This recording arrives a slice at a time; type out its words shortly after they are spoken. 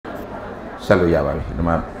ဆက်လို့ရပါပြီဒီ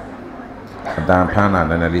မှာအတန်ဖမ်းတာ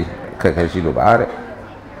နည်းနည်းလေးခက်ခဲရှိလို့ပါတဲ့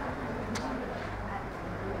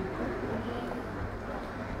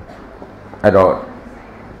အဲ့တော့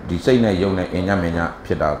ဒီစိတ်နဲ့ယုံနဲ့အင်ညမင်ညဖြ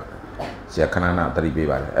စ်တာဆရာခဏနာတတိပေး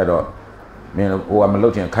ပါတယ်အဲ့တော့မင်းဟိုကမလု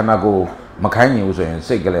ပ်ချင်ခန္ဓာကိုယ်မခိုင်းရင်ဘူးဆိုရင်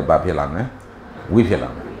စိတ်ကလေးပါဖြစ်လာမယ်ဝိဖြစ်လာ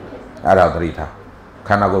မယ်အဲ့ဒါတတိထားခ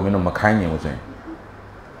န္ဓာကိုယ်မင်းတို့မခိုင်းရင်ဘူးဆိုရင်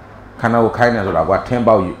ခန္ဓာကိုယ်ခိုင်းနေဆိုတာကထင်း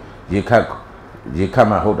ပေါက်ရေခတ်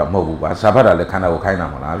မှဟုတ်တာမဟုတ်ဘူးကွာစာဖတ်တာလည်းခန္ဓာကိုယ်ခိုင်းတာ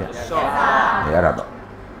မလားဗျအဲ့ဒါ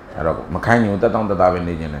တော့မခိုင်းရင်တက်တောင့်တသားပဲ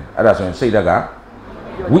နေခြင်းလေအဲ့ဒါဆိုရင်စိတ်ဓာတ်က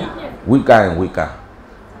ဝိကရင်ဝိက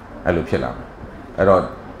အဲ့လိုဖြစ်လာမယ်အဲ့တော့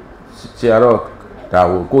ဆရာတော့ဒါ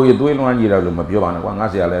ကိုရသွေးလွှမ်းကြည့်တယ်လို့မပြောပါနဲ့ကွာငါ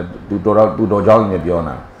ဆရာလည်းသူတော်ကြောင်းကြီးပြော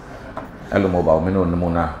နေတာအဲ့လိုမဟုတ်ပါဘူးမင်းတို့နမူ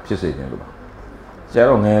နာဖြစ်စေခြင်းလို့ပါဆရာ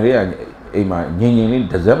တော့ငယ်လေးကအိမ်မှာငင်လေး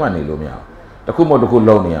တစ်စက်မှနေလို့မရဘူးတခုမဟုတ်တခု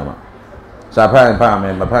လုံးနေရမှာစာဖတ်ရင်ဖတ်မ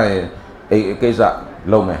ယ်မဖတ်ရင်အိမ်ကိစ္စ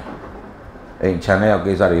လုံးမယ်အိမ် channel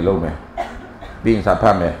ကိစ္စတွေလုံးမယ်ပြီးရင်စာဖ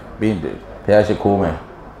တ်မယ်ပြီးရင်ဖះရှိခိုးမယ်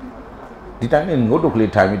ဒီတိုင်းနဲ့ငုတ်တုတ်က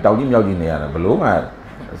လေးထိုင်ပြီးတောင်ကြီးမြောက်ကြီးနေရတယ်ဘလို့မှ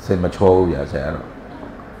စင်မချောဘူးဗျာဆရာတော့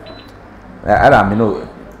အဲ့ဒါမင်းတို့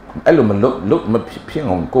အဲ့လိုမလုပ်မဖြစ်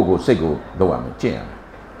အောင်ကိုစိတ်ကိုလုပ်ရမယ်ကျင့်ရမယ်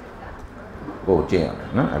ကိုကျင့်ရမယ်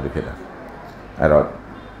နော်အဲ့လိုဖြစ်တာအဲ့တော့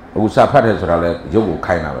အခုစာဖတ်တယ်ဆိုတာလဲရုပ်ကို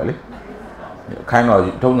ခိုင်းတာပဲလေခိုင်းတော့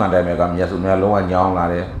ထုံးစံတိုင်းပဲကမျက်စုံများလုံးဝညောင်းလာ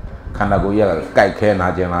တယ်ခန္ဓာကိုယ်ကြီးကကြိုက်ခဲနာ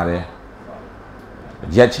ကျင်လာတယ်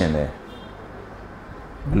ရက်ချင်တယ်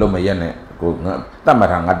မလို့မရက်နဲ့ကိုတတ်မှတ်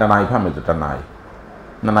တာငါတနားရီဖတ်မယ်ဆိုတနားရီ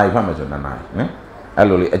နှစ်နာရီဖတ်မယ်ဆိုနှစ်နာရီနော်အဲ့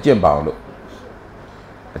လိုလေးအကျင့်ပါအောင်လို့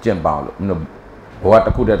မင်းတို့ဘဝတ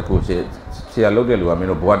စ်ခုတည်းတစ်ခုဆရာလုပ်တဲ့လူကမင်း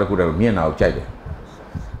တို့ဘဝတစ်ခုတည်းမြင်တာကိုကြိုက်တယ်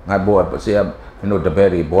ငါဘဝဆရာမင်းတို့တပည့်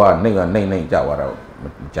တွေဘဝနှိမ့်ကြသွားတာမ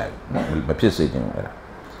ကြိုက်ဘူးမဖြစ်စေချင်ဘူးအဲ့ဒါ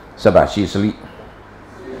ဆက်ပါရှိစလိ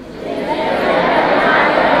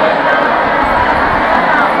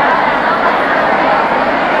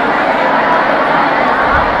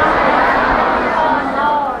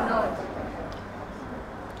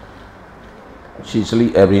she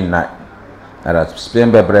sleep every nightအဲ့ဒါ spin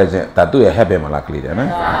back present ဒါသူ့ရဲ့ habit မလားကလေးတယ်နော်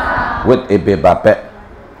with a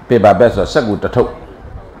paper bag ဆိုစက်ကူတစ်ထုပ်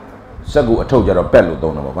စက်ကူအထုပ်ကြတော့ bag လို့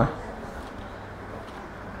သုံးတာပေါ့ကွာ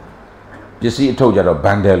ပစ္စည်းအထုပ်ကြတော့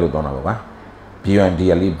bundle လို့သုံးတာပေါ့ကွာ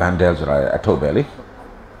BUNDLE bundle ဆိုတာအထုပ်ပဲလေ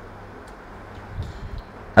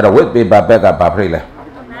အဲ့တော့ with paper bag ကဘာဖိတ်လဲ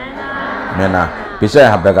မင်းနာ beside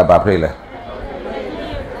her bag ကဘာဖိတ်လဲ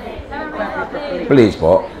place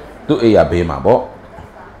ပေါ့သူ့အိယာဘေးမှာပေါ့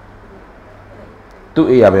သူ့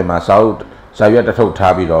အိယာဘေးမှာစာရွက်တစ်ထုပ်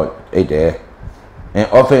ထားပြီးတော့အိတ်တယ် and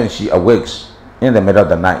often she awakes in the middle of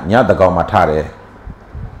the night ညတကောင်မှာထားတယ်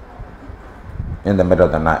in the middle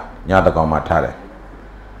of the night ညတကောင်မှာထားတယ်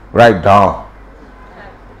write down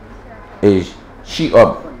a sheet of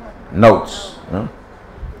notes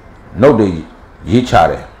note တွေရေးချ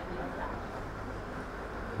တယ်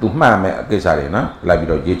သူမှတ်မယ်အကိစ္စတွေနော်လိုက်ပြီး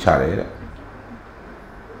တော့ရေးချတယ်တဲ့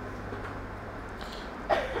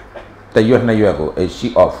တရွက်နှစ်ရွက်ကို a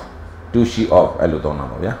sheet of two sheet of အဲ့လိုသုံးတာ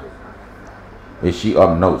ပေါ့ဗျာ a sheet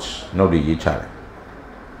of note တွေရေးချတယ်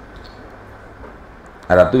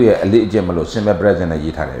အဲ့ဒါသူ့ရဲ့အလေးအကျင့်မလို့ simple present နဲ့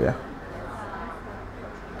ရေးထားတယ်ဗျာ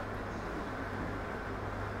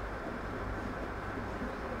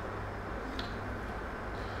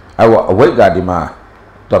အဝိတ်ကဒီမှာ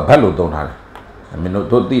တော့ဘတ်လို့သုံးထားတယ်မင်း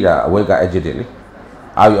တို့သိတာအဝိတ်က adjective လေ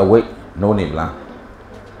are you awake no နေမလား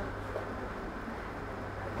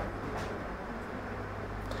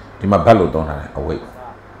ဒီမှာဘတ်လို့သုံးထားတယ်အဝိတ်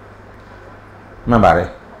မှန်ပါတယ်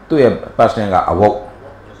သူ့ရဲ့ past tense က awoke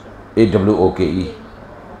AWOKE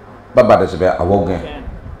ပတ်တဲ့စပယ် awoken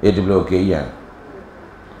AWOKE ရန်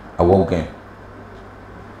awoken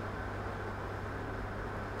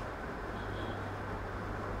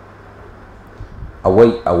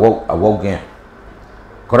awoken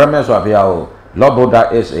ခရမတ်စွာဘုရားကို Lord Buddha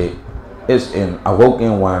is in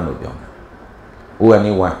awoken one လို့ပြောတယ်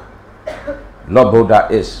only one Lord Buddha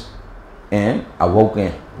is in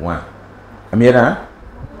awoken one အမြဲတမ်း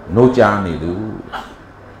နိုးကြားနေသူ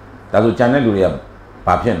ဒါဆိုကြံတဲ့လူတွေက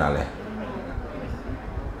ဘာဖြစ်နေလဲ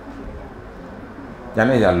ကြံ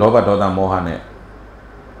တဲ့ကလောဘဒေါသမောဟနဲ့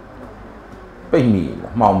ပိတ်မိ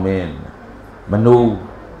မှောင်မင်းမနိုး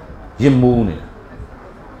ရစ်မူးနေ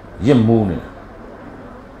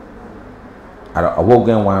အဲ့တော့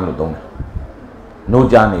awoken one လို့သုံးတယ်နိုး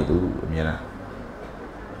ကြားနေသူအမြဲတမ်း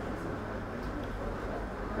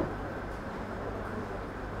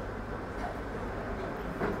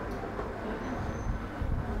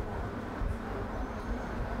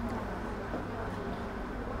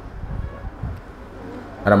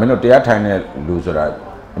အဲ့ဒါမင်းတို့တရားထိုင်တဲ့လူဆိုတာ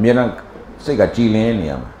အမြဲတမ်းစိတ်ကကြည်လင်းနေ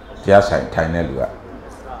ရမှာတရားဆိုင်ထိုင်တဲ့လူက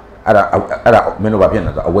အဲ့ Ada menu bapian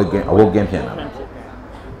na awoken pian na.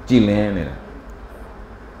 Jilin ni.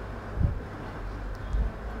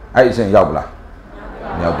 Ai sen yau la.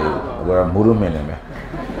 Yau di. Agora muru men me.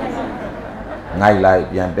 Ngai lai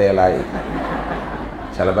pian te lai.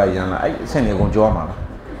 Chala yan la ai sen ni kon jo ma.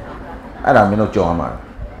 Ada menu jo ma.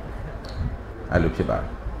 Ai lu phit ba.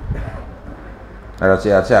 Ada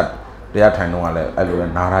siaတရားထိုင်တော့လည်းအဲ့လိုပဲ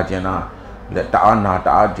နာရာကျင်တာလက်တအားနာတ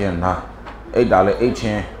အားကျင်နာအိတ်တာလည်းအိတ်ချ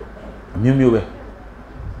င်းအမျိုးမျိုးပဲ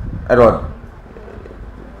အဲ့တော့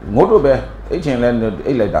ငုတ်တို့ပဲအိတ်ချင်းလည်း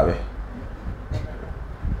အိတ်လိုက်တာပဲ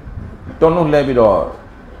တုံးလုံးလဲပြီးတော့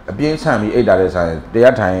အပြင်းဆန့်ပြီးအိတ်တာတဲ့ဆိုင်တ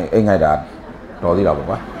ရားထိုင်အိတ်ငိုက်တာတော်သေးတာပေါ့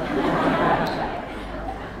ကွာ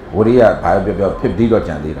ဝရိယဘာပြော50တော့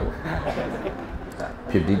ကြံသေးတယ်ပေါ့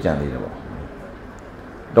50ကြံသေးတယ်ပေါ့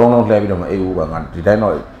တုံးလုံးလဲပြီးတော့မအိတ်ဘူးကငါဒီတိုင်း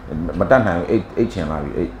တော့မတတ်နိုင်အိတ်ချင်လာ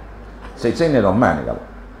ပြီအိတ်စိတ်နဲ့တော့မှန်နေတာပေါ့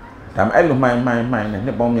ဒါပေမဲ့အဲ့လိုမှန်နဲ့နှ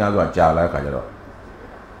စ်ပေါင်းများစွာကြာလာတဲ့ခါကျတော့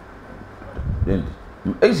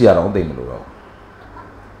အိတ်စရာတော့သိမလို့တော့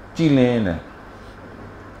ကြည်လင်းနဲ့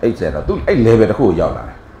အိတ်စရာတော့သူအဲ့ level တစ်ခုကိုရောက်လာတ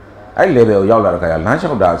ယ်အဲ့ level ကိုရောက်လာတဲ့ခါကျလမ်း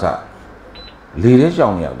လျှောက်တာအစလေထဲရှော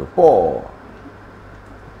င်နေရလို့ပေါ့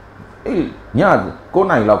အေးည9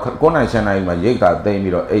နိုင်လောက်9နိုင်10နိုင်မှာရိတ်တာသိမ်း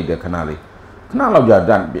ပြီးတော့အိတ်တယ်ခဏလောက်ကြာ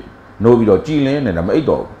တန်းနိုးပြီးတော့ကြည်လင်းနေတာမအိတ်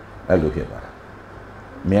တော့အဲ့လိုဖြစ်သွားတာ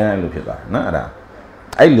အများအဲ့လိုဖြစ်သွားတာနော်အဲ့ဒါ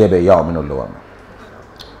အဲ့ level ရောက်မလို့လောက်ရမှာ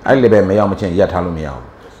အဲ့ level မရောက်မချင်းရက်ထားလို့မရဘူး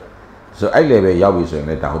ဆိုအဲ့ level ရောက်ပြီဆိုရင်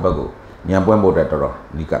လည်းဒါဟိုဘက်ကိုညံပွင့်ဖို့တော်တော်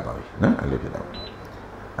နီးကပ်သွားပြီနော်အဲ့လိုဖြစ်သွားပြီ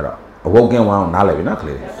အဲ့တော့ awoken one နားလည်ပြီနော်က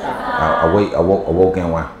လေးawoken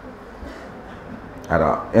one အဲ့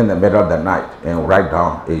တော့ in the middle of the night and write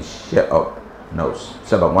down a sheet of notes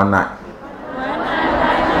so about one night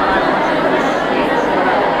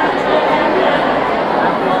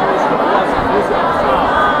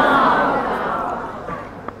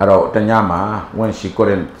အဲ့တော့တညမှာ when she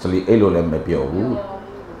couldn't sleep အဲ့လိုလည်းမပြောဘူး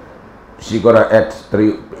she got up at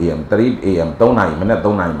 3 am 3 နာရီမနေ့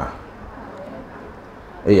3နာရီမှာ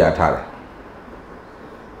အေးရထားတယ်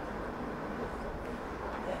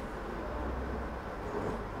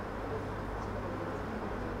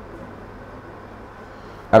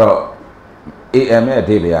အဲ့တော့ am ရဲ့အ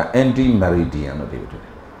ဓိပ္ပာယ်က anti meridian လို့ပြောတယ်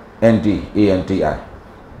anti anti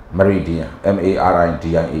meridian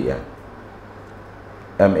meridian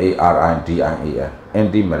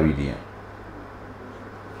anti meridian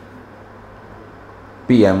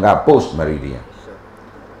PM က post meridian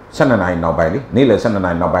 12နိုင်နောက်ပိုင်းလေနေ့လယ်12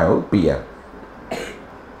နိုင်နောက်ပိုင်းကို PM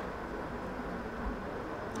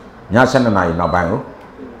ည12နိုင်နောက်ပိုင်းကို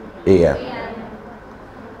AM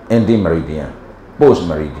anti meridian post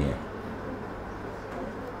meridian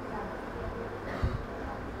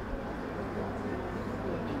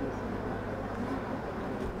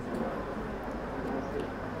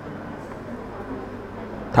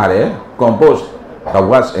ထားတယ် compose the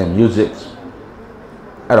words and music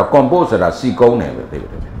အဲ့တော့ compose ဆိုတာစီကုန်းတယ်ပဲသိတ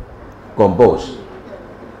ယ် compose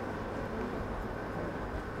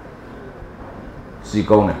စီ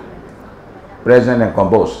ကုန်းတယ် present and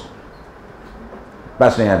compose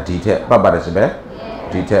past နဲ့ဒီထက်ပတ်ပါတယ်စပဲ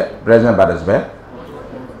ဒီထက် present ပါတယ်စပဲ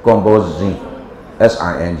composing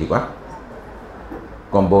SING ကွာ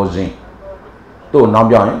composing တို့နောက်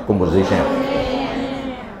ပြောင်းရင် composition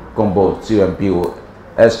compose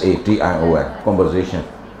SATION composition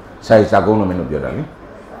စာရေးစာကုန်းလို့မင်းတို့ပြောတာလေ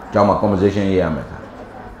ကျောင်းမှာ composition ရေးရမယ်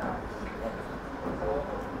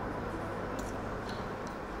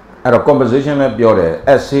အဲ့တော့ composition လည်းပြောတယ်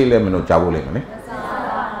essay လည်းမင်းတို့ကြားဖို့လိမ့်မယ်လေ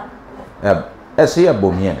essay က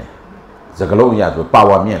ပုံမြင်တယ်စကားလုံးအရဆို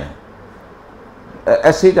power မြင်တယ်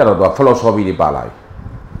essay ကြတော့သူက philosophy တွေပါလာပြီ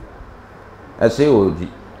essay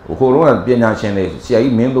ကိုဟိုတော့ပညာရှင်တွေဆရာ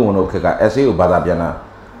ကြီးမင်းသူဝန်တို့ခက်က essay ကိုဘာသာပြန်တာ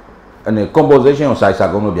အနေ composition ကိုစာရေးစာ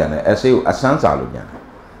ကုန်းလို့ပြန်တယ် essay ကိုအစမ်းစာလို့ပြန်တယ်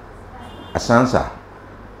အစမ်းစာ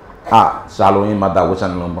စာလုံးရင်မတာဝဆ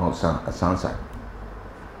န်လုံးပေါင်းအစမ်းစာ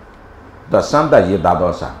ဒါစမ်းတဲ့ရေးသား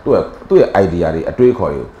တော့စာသူ့ရဲ့ idea တွေအတွေး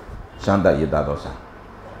ခေါ်တွေကိုစမ်းတဲ့ရေးသားတော့စာ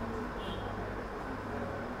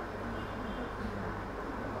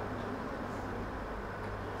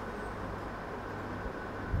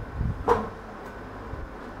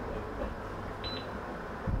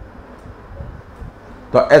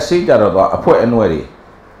တော့ essay ကြတော့အဖွဲအနွယ်တွေ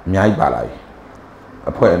အများကြီးပါလာပြီ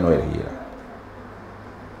အဖွဲအနွယ်တွေရေးတာ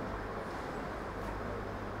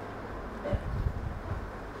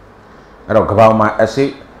အဲ့တော့ကဘာမှာ essay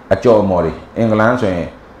အကျော်အမော်တွေအင်္ဂလန်ဆိုရင်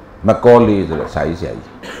Macaulay ဆိုတဲ့စာရေးဆရာ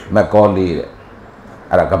ကြီး Macaulay တဲ့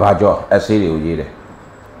အဲ့ဒါကဘာကျော် essay တွေကိုရေးတယ်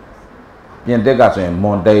ပြင်သစ်ကဆိုရင်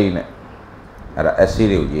Montaigne နဲ့အဲ့ဒါ essay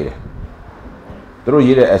တွေကိုရေးတယ်သူတို့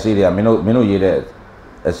ရေးတဲ့ essay တွေကမင်းတို့ရေးတဲ့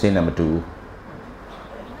essay နဲ့မတူဘူး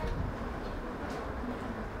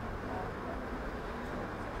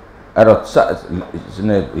အဲ့တော့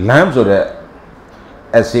လမ်းဆိုတဲ့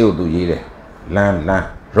essay ကိုသူရေးတယ်လမ်း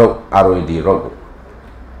road ROD road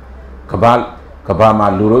ကဘာမှာ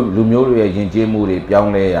လူမျိုးတွေရဲ့ယဉ်ကျေးမှုတွေပြော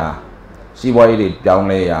င်းလဲရာစီးပွားရေးတွေပြောင်း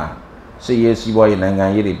လဲရာစစ်ရေးစီးပွားရေးနိုင်ငံ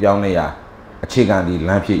ရေးတွေပြောင်းလဲရာအခြေခံဒီလ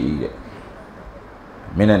မ်းဖြစ်ဤတဲ့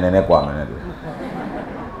မင်းနဲ့နည်းနည်းကွာမယ်နဲ့တူ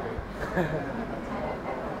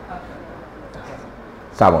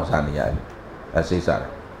စပုံစနေရတယ်essay စတယ်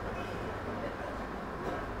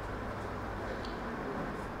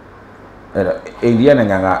အဲ့တော့အိန္ဒိယနို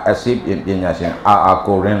င်ငံက essay ပညာရှင်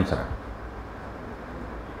Condense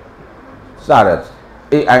ဆိုတာစ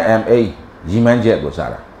တဲ့ AIMA ရည်မှန်းချက်ကိုစ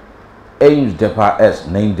တာ aim differ as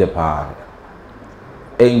name differ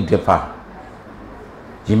aim differ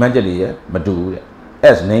ရည်မှန်းချက်တွေမတူဘူးတဲ့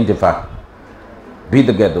as name differ ပြီး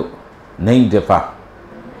တကယ်တော့ name differ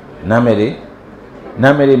နာမည်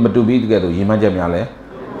တွေမတူပြီးတကယ်တော့ရည်မှန်းချက်များလဲ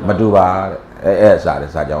မတူပါတဲ့အဲ့စ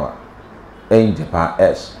တဲ့စာကြောင်းက aim differ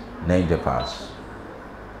as name differs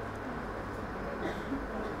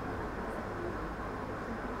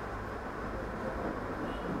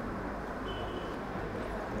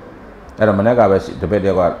အဲ့တော့မနေ့ကပဲတပည့်တ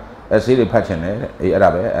ယောက်က essay တွေဖတ်ချင်တယ်အေးအဲ့ဒါ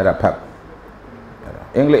ဖတ်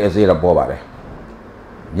အင်္ဂလိပ် essay တော့ပေါ်ပါတယ်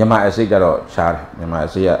မြန်မာ essay ကြတော့ရှားတယ်မြန်မာ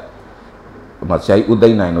essay ကဟိုမှာဆရာကြီးဦးသိ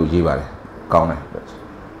န်းနိုင်လို့ရေးပါတယ်ကောင်းတယ်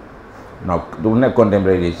နောက်သူနဲ့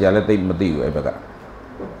contemporary တွေဆရာလည်းသိမသိဘူးအဲ့ဘက်က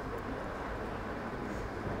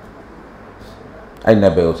အဲ့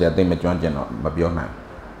နဲ့ပဲဆရာသိမကျွမ်းကျင်တော့မပြောနိုင်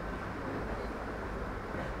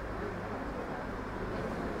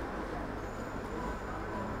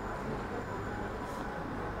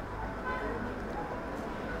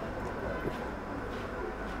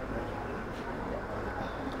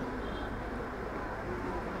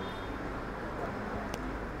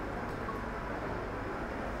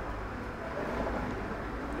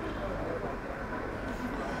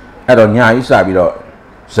အဲ့တော့ညာကြီးစပြီးတော့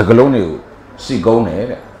စကလုံးတွေကိုစီကုန်းတယ်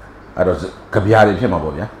တဲ့အဲ့တော့ကြပြားတွေဖြစ်မှာ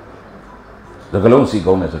ပေါ့ဗျာစကလုံးစီ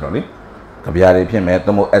ကုန်းတယ်ဆိုတော့လေကြပြားတွေဖြစ်မယ်သ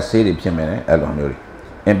မုတ် essay တွေဖြစ်မယ်အဲ့လိုမျိုးတွေ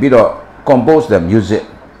and ပြီးတော့ compose the music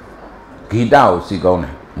ဂီတကိုစီကုန်းတ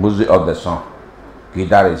ယ် music of the song ဂီ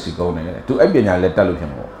တတွေစီကုန်းတယ်သူအဲ့ပညာလည်းတက်လို့ဖြစ်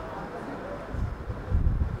မှာပေါ့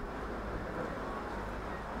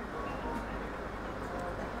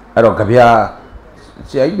အဲ့တော့ကြပြား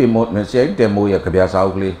ဆရာကြီးတင်မိုးရဲ့ကြပြားစာ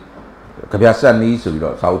အုပ်ကလေးကြပြဆက်နီးဆိုပြီး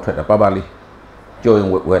တော့စာအုပ်ထွက်တာပါလေးကြော်ရင်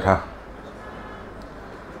ဝယ်ထား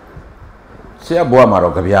ဆရာဘွားမှာ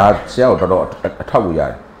တော့ကြပြဆရာကိုတော်တော်အထောက်အကူရ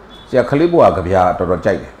တယ်ဆရာခလေးဘွားကကြပြတော်တော်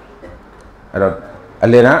ကြိုက်တယ်အဲ့တော့အ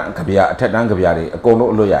လေတန်းကြပြအထက်တန်းကြပြတွေအကုန်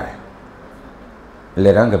လုံးအလွတ်ရတယ်အ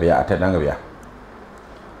လေတန်းကြပြအထက်တန်းကြပြ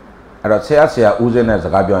အဲ့တော့ဆရာဦးစင်းနဲ့စ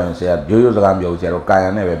ကားပြောရင်ဆရာရိုးစကားပြောဆရာတော့ကာယံ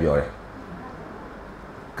နဲ့ပဲပြောတယ်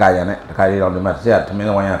ကာယံနဲ့တခါလေးတော့ဒီမှာဆရာသမ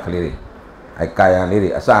င်းဝိုင်းရကလေးတွေအဲကာယံလေးတွေ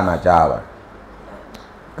အစနာကြားပါ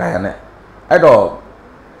ကာယံနဲ့အဲ့တော့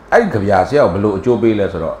အဲ့ဒီကြပြဆရာကိုဘလို့အကျိုးပေးလဲ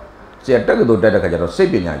ဆိုတော့ဆရာတက္ကသိုလ်တက်တဲ့ခါကျတော့စိတ်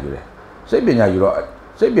ပညာယူတယ်စိတ်ပညာယူတော့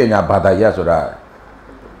စိတ်ပညာဘာသာရပ်ဆိုတာ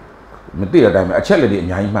မသိတဲ့အတိုင်းပဲအချက်လက်တွေအ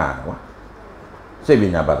များကြီးမှားတယ်ကွာစိတ်ပ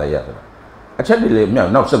ညာဘာသာရပ်ဆိုတာအချက်တွေလည်းမြောက်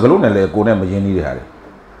နောက်စကလုံးနဲ့လည်းကိုယ်နဲ့မရင်းနှီးတဲ့ဟာတွေ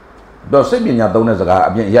တော့စိတ်ပညာသုံးတဲ့စကား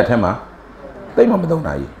အပြင်ရက်ထဲမှာသိမသုံး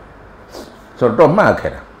တာကြီးဆိုတော့မှတ်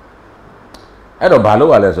ခဲ့တာအဲ့တော့ဘာ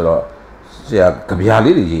လို့ ရလဲဆိုတော့ဆရာကြပြ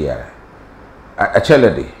လေးတွေရေးရတယ်အချက်လ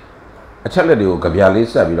က်တွေကိုကြပြလေး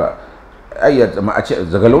ဆက်ပြီးတော့အဲ့ရအချက်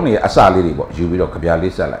စကလုံးတွေအစလေးတွေပေါ့ယူပြီးတော့ကြပြ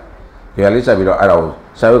လေးဆက်လိုက်ကြပြလေးဆက်ပြီးတော့အဲ့ဒါကို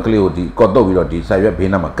စာရွက်ကလေးကိုဒီကော့တုတ်ပြီးတော့ဒီစာရွက်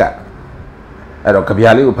ဘေးနားမှာကတ်အဲ့တော့ကြပြ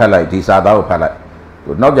လေးကိုဖတ်လိုက်ဒီစာသားကိုဖတ်လိုက်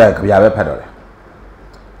နောက်ကြရင်ကြပြပဲဖတ်တော့တယ်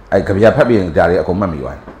အဲ့ကြပြဖတ်ပြီးရင်ဒါတွေအကုန်မှတ်မိ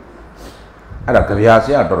သွားတယ်အဲ့ဒါကြပြဆ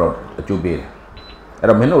ရာတော်တော်အကျိုးပေးတယ်အဲ့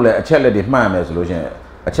တော့မင်းတို့လည်းအချက်လက်တွေမှတ်ရမယ်ဆိုလို့ရှိရင်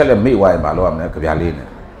အချက်လက်မေ့သွားရင်မလုပ်ရမလဲကြပြလေးနဲ့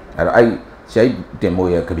အဲ့တော့အဲ့ဆရာတင်မိုး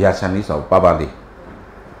ရဲ့ကြပြဆန်လေးဆိုပါလေး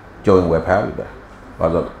ကြော်ရင်ဝယ်ဖတ်ပြီပဲဘာ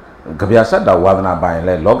လို့ကြပြဆက်တာဝါသနာပိုင်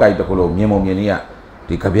လဲလောကကြီးတစ်ခုလုံးမြင်ပုံမြင်နည်းက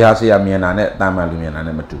ဒီကြပြဆရာမြင်တာနဲ့တာမန်လူမြင်တာ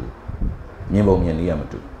နဲ့မတူမြင်ပုံမြင်နည်းကမ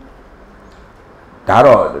တူဒါ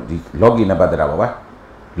တော့ဒီလောကီနဲ့ပတ်သက်တာပါဗျာ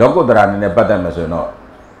လောကုတ္တရာနဲ့ပတ်သက်မယ်ဆိုရင်တော့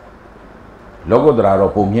လောကုတ္တရာ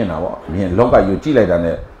တော့ပုံမြင်တာပေါ့မြင်လောကကြီးကိုကြည့်လိုက်တာ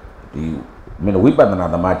နဲ့ဒီမင်းဝိပဿနာ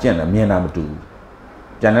သမားကျင့်တယ်မြင်တာမတူဘူး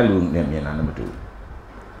ကျန်တဲ့လူနဲ့မြင်တာနဲ့မတူဘူး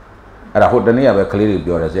အဲ့ဒါဟိုတနေ့ကပဲကလေးတွေ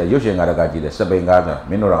ပြောတယ်ဆရာရုပ်ရှင်ကားတကကြည့်တယ်စပိန်ကားဆို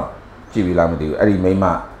မင်းတို့တော့ကြည့်ပြီလားမသိဘူးအဲ့ဒီမိမ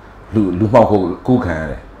လူမောက်ကိုကူးခံရ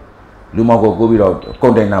တယ်လူမောက်ကိုကူးပြီးတော့ကွ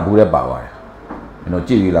န်တိန်နာဘူးထဲပါသွားတယ်မင်းတို့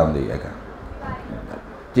ကြည့်ပြီလားမသိဘူးအဲ့က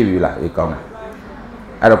ကြည့်ပြီလားအေးကောင်းတယ်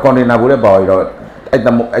အဲ့တော့ကွန်တိန်နာဘူးထဲပါပြီးတော့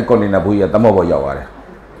အဲ့ကွန်တိန်နာဘူးကြီးကတမော့ဘောရောက်သွားတယ်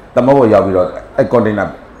တမော့ဘောရောက်ပြီးတော့အဲ့ကွန်တိန်နာ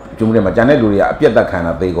ကျုံးထဲမှာကျန်တဲ့လူတွေကအပြက်သက်ခံ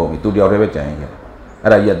တာသိကုန်ပြီသူတယောက်တည်းပဲကြံရင်ခဲ့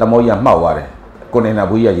အဲ့ဒါကြီးကတမော့ကြီးကမှောက်သွားတယ်ကွန်တိန်နာ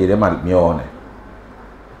ဘူးကြီးကရေထဲမှာမျောနေ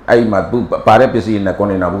ai mà tu pare pesi na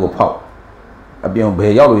con na bu phao a pian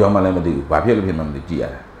be yaw lo yaw ma le ma ti ba phit lo phit ma ma ti ji ya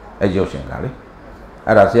ai yaw shin ka le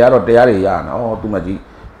ai da sia ro taya de ya na tu ma ji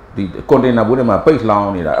di container bu de ma pait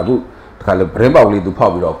laung ni da aku ta le brain box le tu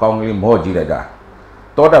phao pi ro kaung le mo ji lai da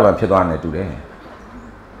to ta ban phit twa ne tu de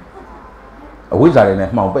a wai sa de ne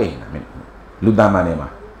hmaung pai na lu ta ma ne ma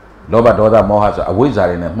lo ba do da mo ha sa a wai sa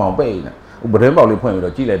de ne hmaung pai na brain box le phwint pi ro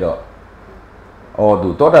ji lai do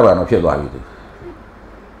tu to ta ban no phit twa bi tu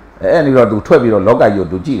นี่เราดูช่วยพี่เราล็อกไอ้ยู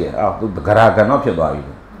ดูจีเลยดูกระดาษกันนอกเพียงตัวอยู่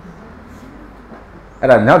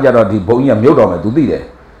นั่นจะเราดีบุญยังมีอยู่ตรงไหนดูดีเลย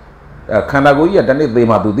ขณะกูยังตอนนี้เต็ม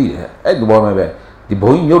มาดูดีเลยดูบอกไหมแบบดีบุ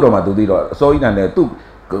ญมีอยู่ตรงมาดูดีเรา所以นั่นเนี่ย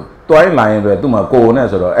ตัวไอ้ลายแบบตัวมาโกเนี่ย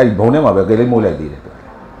สุดแล้วบุญเนี่ยมาแบบเกลี่ยโมเลยดีเลย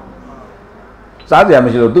สาเหตุไม่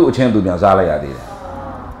ใช่เราตัวเช่นตัวอย่างสาเลยดีเล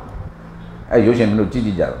ยยูเช่นมันดูจี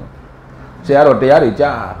จ้าเสียเราเตียร์จ้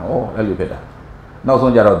าแล้วรู้เปล่าน้องส่ง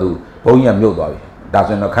จะเราดูบุญยังมีอยู่ตัวดาวเซ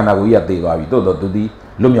นขณะกูยังตีตัวอยู่ตัวดี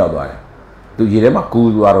ลุ่มยาวตัวเลยตัวยี่เรื่องมากู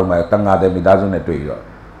ตัวเราไม่ตั้งงานแต่มีดาวเซนเนี่ยตัวอยู่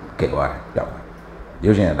เก่งกว่าเลยจับยู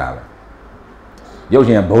เช่นดาวยูเ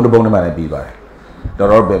ช่นบุญเนี่ยมันปีตัวเลยตัวเ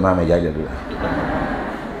ราเป็นมาไม่ใช่เลย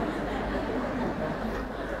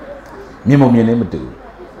มีมุมยังนี่มันตัว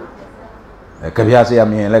กระเบียเสีย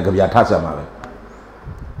มีอะไรกระเบียทัศน์มาเลย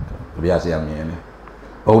กระเบียเสียมีอะไร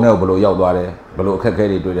บุญเนี่ยบลูยาวตัวเลยบลูแค่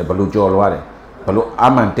ดีตัวเลยบลูโจลว่าเลยบลูอา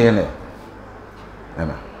มันเต้นเลย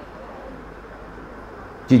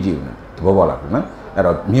จีนะตัวบอกละนะ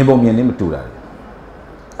มีบุญมีนี่มาดูได้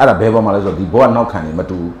แบบว่ามาเลยส่วนที่บัวนอกขันนี่มา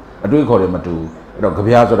ดูด้วยคนมาดูกระเ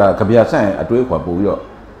บียส่วนกระเบียเส้นด้วยขวบปูอยู่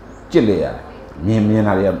จิตเลยมีอะ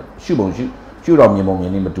ไรชื่อบุญชื่อเรามีบุญมี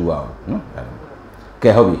นี่มาดูเอาแก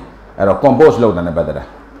เขาบีคอมโพสเรานั่นเป็นแบ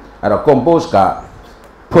บคอมโพสกับ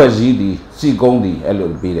เพื่อจีดีซีกงดีเอลู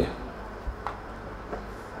บีเลย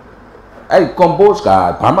compose က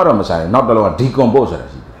ဘာမှတော့မဆိုင်နောက်တစ်လုံးက decompose ဆိုတာ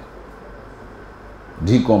ရှိတယ်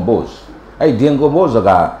decompose decompose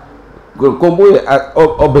က compose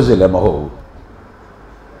opposite လည်းမဟုတ်ဘူး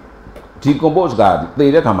decompose ကသေ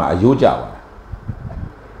တဲ့ခါမှာအယိုးကျသွားတာ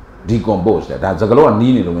decompose တဲ့ဒါစကားလုံးက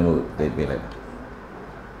နီးနေလို့မင်းတို့သိပေးလိုက်တာ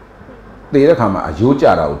သေတဲ့ခါမှာအယိုးကျ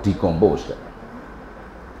တာကို decompose တဲ့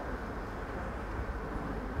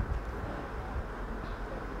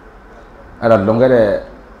အဲ့ဒါလွန်ခဲ့တဲ့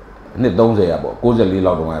နှစ်30ရပေါ့94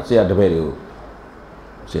လောက်တုန်းကဆရာတပည့်တွေကို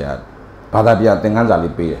ဆရာဘာသာပြန်သင်ခန်းစာ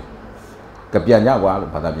လေးပေးတယ်ကပြန်ကြကွာ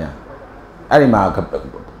လို့ဘာသာပြန်အဲ့ဒီမှာ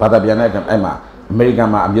ဘာသာပြန်တဲ့အဲ့မှာအမေရိကန်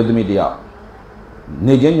မှာအမျိုးသမီးတယောက်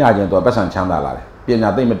နေချင်းညချင်းသူပတ်စံချမ်းသာလာတယ်ပညာ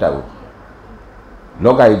သိမ့်မတတ်ဘူး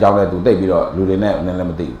လောကကြီးအကြောင်းလည်းသူသိပြီးတော့လူတွေနဲ့နည်းလည်း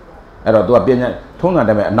မသိဘူးအဲ့တော့သူကပညာထုံးတာတ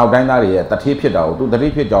ည်းမဲ့အနောက်တိုင်းသားတွေရဲ့တတိဖြစ်တာကိုသူတတိ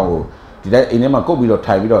ဖြစ်ကြောင်းကိုဒီတိုင်းအိမ်ထဲမှာကုတ်ပြီးတော့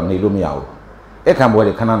ထိုင်ပြီးတော့နေလို့မရဘူးအခမ်းပွဲ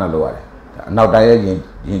တွေခဏခဏလုပ်ရတယ်အနောက်တိုင်းရဲ့ရ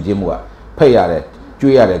င်ကျေးမှုကဖိတ်ရတယ်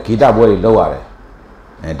ကျွေးရတယ်ဂီတပွဲတွေလုပ်ရတ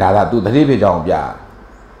ယ်ဒါကသူတတိဖြစ်ကြောင်းပြ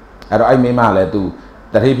အဲ့တော့အဲ့မိမလည်းသူ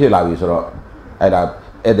တတိဖြစ်လာပြီဆိုတော့အဲ့ဒါ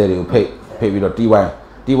ဧည့်သည်တွေကိုဖိတ်ပြီးတော့တီ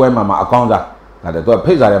ဝိုင်းမှာအကောင်းစားဒါတဲ့သူက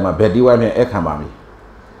ဖိတ်စားတယ်မှာဘယ်တီဝိုင်းနဲ့အခမ်းပါမီ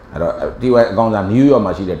အဲ့တော့တီဝိုင်းအကောင်းစားနယူးယောက်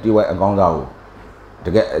မှာရှိတဲ့တီဝိုင်းအကောင်းစားကိုတ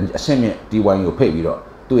ကယ်အဆင့်မြင့်တီဝိုင်းကိုဖိတ်ပြီးတော့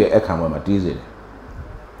သူ့ရဲ့အခမ်းပွဲမှာတီးစေတယ်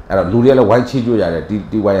အဲ့တော့လူတွေလည်းဝိုင်းချီးကြွရတယ်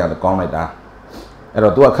တီဝိုင်းရကောင်းလိုက်တာအဲ့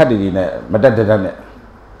တော့သူကခက်တီနဲ့မတက်တက်နဲ့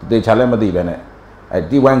တေချာလည်းမသိပဲနဲ့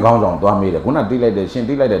တီဝိုင်းကောင်းဆောင်သွားမေးတယ်ခုနတီးလိုက်တယ်ရှင်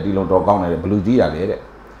တီးလိုက်တယ်တီလုံးတော်ကောင်းတယ်ဘလူးကြီးရတယ်တဲ့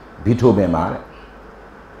ဘီထိုပင်မှာတဲ့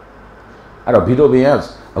အဲ့တော့ဘီထိုပင်က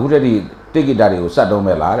အခုတည်းတိဂီတာတွေကိုစတ်တုံး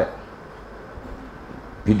မဲ့လားတဲ့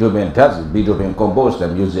ဘီထိုပင် does ဘီထိုပင် compose the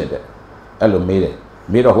music တဲ့အဲ့လို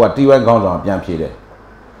မေးတော့ဟိုကတီဝိုင်းကောင်းဆောင်ပြန်ဖြေတယ်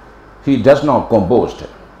he does not compose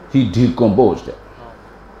he decomposed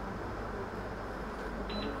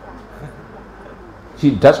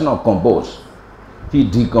he does not compose he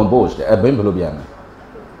decomposed ဘယ်လိုပြန်လဲ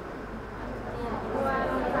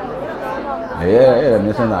မ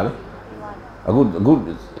င်းစမ်းတာလေအခု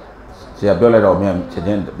ဆရာပြောလိုက်တော့မြန်ချက်ချ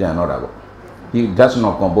င်းပြန်တော့တာပေါ့ he does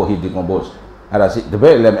not compose he decomposed အဲ့ဒါတပ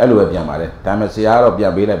ည့်လည်းအဲ့လိုပဲပြန်ပါတယ်ဒါပေမဲ့ဆရာကတော့ပြ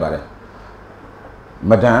န်ပေးလိုက်ပါတယ်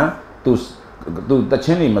မတန်သူတချ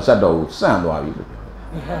င်းနေမဆက်တော့ဘူးစန့်သွားပြီလို့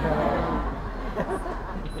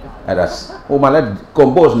အဲ့ဒါဟိုမှာလည်း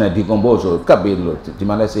compose နဲ့ decompose ဆိုကပ်ပေးလို့ဒီ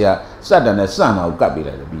မှာလည်းဆရာစက်တန်နဲ့စန့်တာကိုကပ်ပေး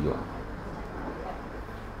လိုက်တယ်ပြီးတော့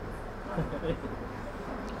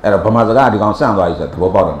အဲ့တော့ဗမာစကားဒီကောင်စန့်သွားပြီဆိုတော့သဘော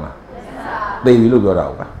ပေါက်တယ်မလားသိပြီလို့ပြောတာ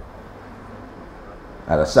ဟုတ်လား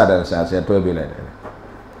အဲ့ဒါစက်တန်ဆရာတွဲပေးလိုက်တယ်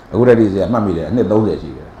အခုတည်းကဆရာမှတ်မိတယ်အနှစ်30ရှိ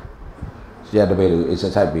ပြီဆရာတပည့်တွေကို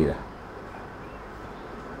exercise ပေးတာ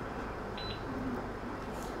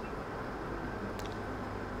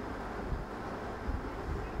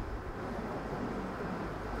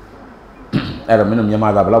အဲ့တော့မင်းတို့မြန်မာ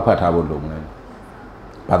သားဘယ်လောက်ဖတ်ထားဖို့လုပ်မလဲ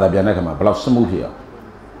ဘာသာပြန်တဲ့ခါမှာဘယ်လောက်စမှုဖြစ်အောင်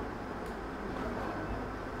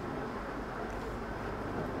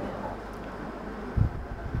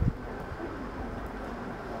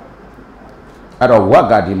I don't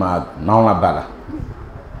work at him now la bala.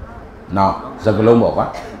 Now the Colombo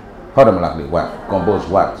what? How do you what? Compose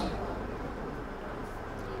what?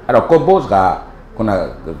 I don't compose ga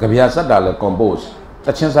kuna gabiasa dale compose.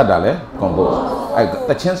 The chance dale compose. I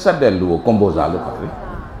the chance that lu compose a look.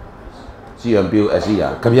 See and build as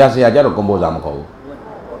here. Gabiasa jaro compose am call.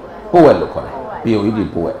 Poet look on it. P.O.E.D.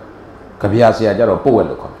 poet. Gabiasa jaro poet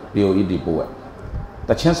look on it. P.O.E.D. poet.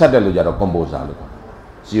 The chance that lu jaro compose a look.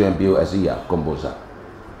 See and build as here composer.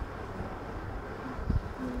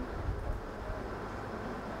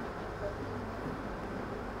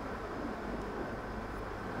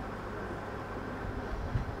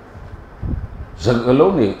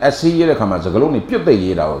 Zagaloni, essay year come as Zagaloni, pure the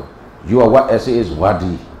year out. You are what essay is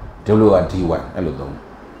Wadi, W-A-D-Y, hello.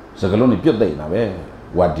 Zagaloni, pure day now,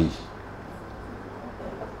 Wadi.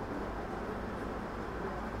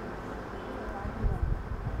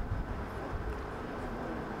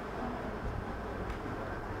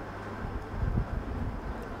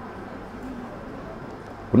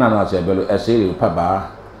 Kunana said, Bello, essay,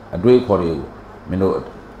 Papa, a great corridor, Mino,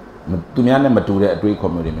 to me, I'm a great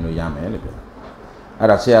community, Mino Yam, elevator.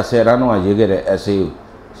 I said, I know you get an essay.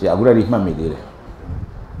 See, I already mammy did it.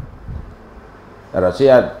 I say,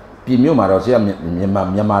 I Pimuma, I say,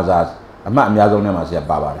 Yamazas, a man Yazonema, say,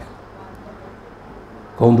 Baba.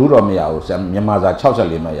 Conduro me out, some Yamaza Chausa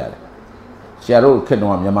my yard. Shadow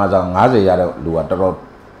Kedon Yamaza, Nazi Yada, do a dog,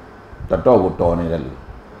 the dog would turn it.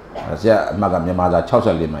 I say, Magam Yamaza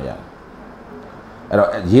Chausa my yard.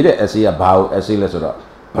 I did it as a bow, as a lesser.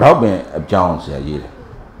 Probably a Jones, a year.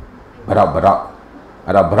 But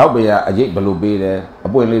I don't probably a jig blue be there, a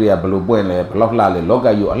boy lady a blue boy, love lally,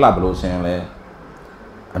 loga you a lablo saying,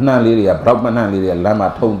 a nan lady a brown man lady a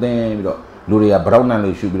lama told them, Luria brown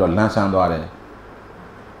lady should be on Lansan daughter.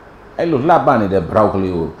 I look labani the broccoli,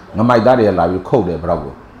 no my daddy alive, you call the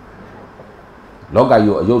bravo. Loga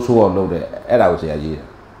you a yosu loaded, and I was a year.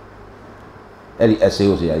 Eddie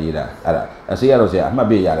SAOC a year, I say, I say, I might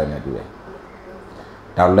be a yard in it.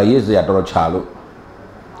 Now, lay is the adult child.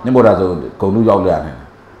 Nimborazo go New York Land.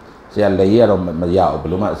 Say a layer of Maya,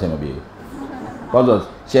 Bluma, same of you. Because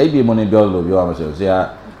Shabby money bill of your myself, say,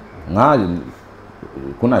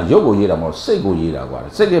 Kuna Yogo Yera, Sego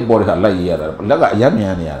Yera, Second board had lay yera, Laga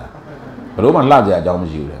Yamiana. Bluma Ladia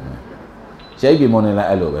Jones you. Shabby money like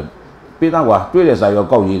Elo. Peter was 3 days I go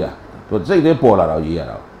Yera. To say they pour out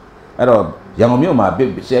Yera. I don't young Muma,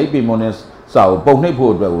 Shabby money, so Bonnet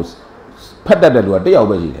Pool was put that to a day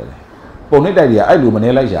over here. Bonnet idea, I do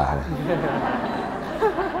Manila Jar.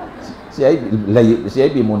 See, I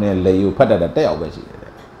be money lay you put at a day over here.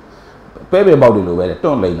 Baby about the way,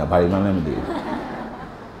 don't lay in a pariman.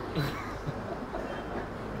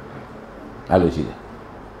 I will see.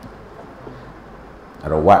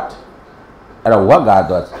 At a what? At a what God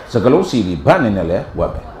does, Sakalosi, banning a left,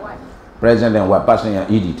 what? Present and what passing an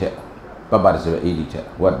editor. Papa is an editor.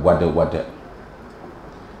 What?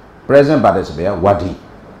 Present, but it's a what he.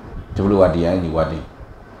 To blue at the end, what he.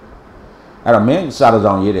 At a man,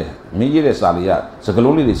 Sarazon Yere, me Yere Salia,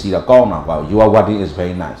 Sakaloli, they see a call now about you are what he is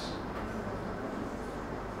very nice.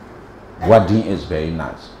 What he is very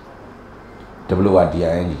nice. To blue at the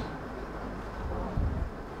end.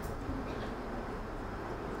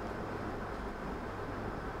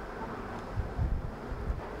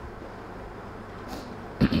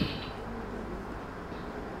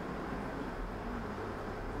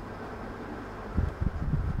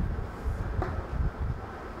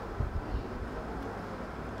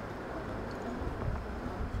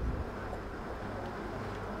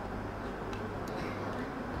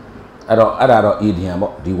 I don't eat him.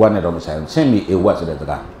 The one that don't say, send me a what to the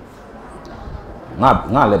guy.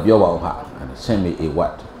 Not let your heart and send me a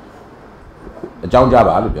what. A John Java,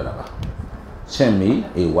 I'll be about. Send me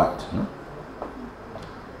a what.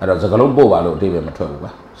 I don't say, Colombo, I'll David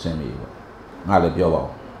Matroba. Send me a what. I'll let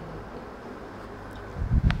your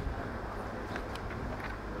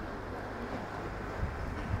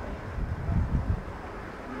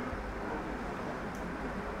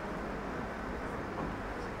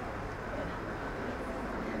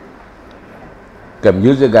the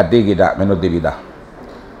music got dig it up, Menodivida.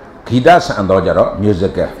 Kidas and Dojaro,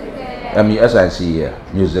 music.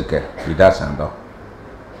 MUSIC, music. Kidas and Do.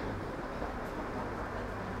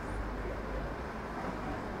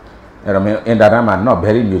 In that I'm not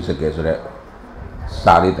very music, so that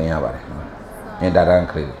solid thing about it. In that I'm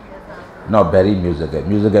crazy. Not very music.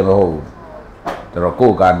 Music ever hold. There are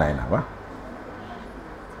cool God nine now.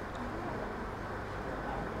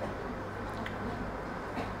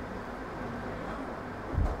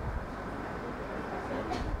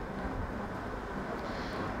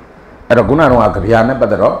 At a Gunano Akapiana, but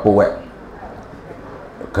the rock poet.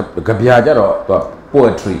 Gabia jaro to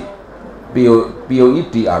poetry.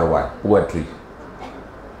 Poetry poetry.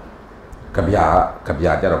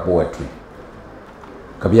 Gabia jaro poetry.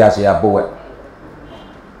 Gabia siya poet.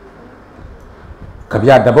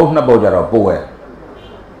 Gabia dabok na bo jaro poet.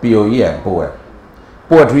 Poet.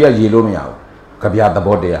 Poetry ya yelo miao. Gabia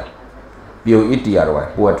dabok dia.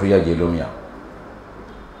 Poetry ya yelo miao.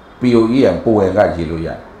 Poet ga yelo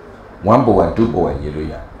ya. 1 poet 2 poet yelo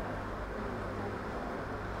ya.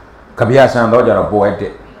 Gabia san do jaro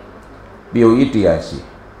poetic. Poetic.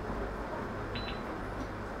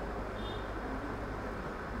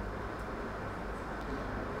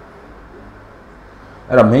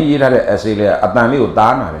 Era me yi ra de essay le atan li ko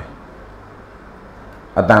ta na be.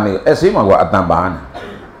 Atan li essay ma ko atan ba na.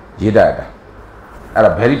 Yi da da. Era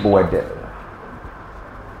very poetic.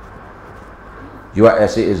 Your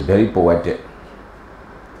essay is very poetic.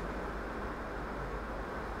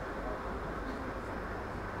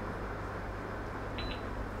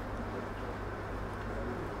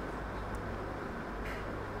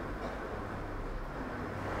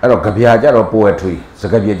 Ero gabia jaro poetry,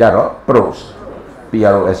 sagabia jaro prose.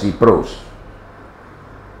 Prose prose.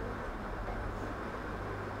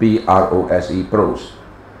 Prose prose.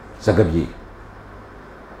 Sagabia.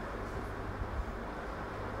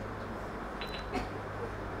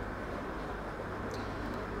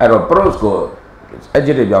 Ero prose ko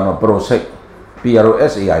adjective jano prosaic.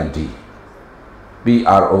 Prosaint.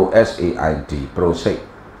 Prosaint. Prosaic.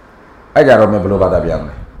 Ajaro me blo bada biang.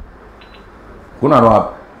 Kuna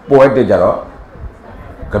no poetic jaro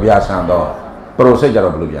gabia san do prosaic jaro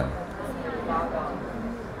blo biang.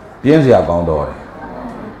 Pian sia kaung do de.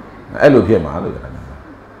 Ai lo phit ma lo.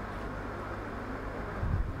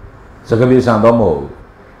 Sagabia san do mo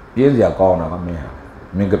pian sia kaung na ka min.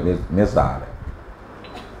 Min ka min sa de.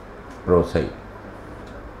 Prosaic.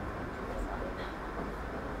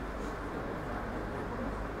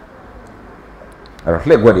 Ero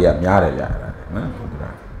flek wadi ya nya de ya na.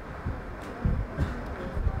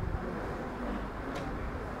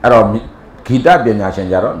 Ero guitar panyashin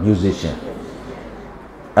jaro musician.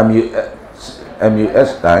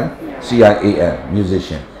 M-U-S-I-C-I-A-N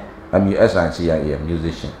musician. M-U-S-I-C-I-A-N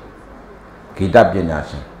musician. Guitar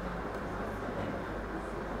panyashin.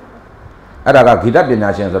 Ada ka guitar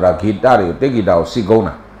panyashin so da guitar ri te guitar ko sikong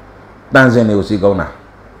na. Tansin ni ko sikong na.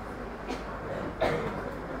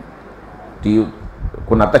 Di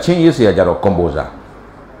kuna tachin yisi ya jaro composer.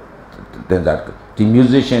 Then that the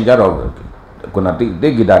musician jaro kuna te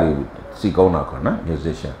guitar ri sikong na ko na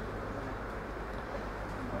musician.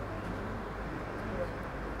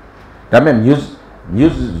 Dame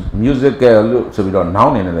musical so we don't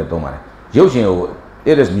noun in le to mare. Yoshin ko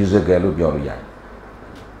it is musical lo pyo lo yai.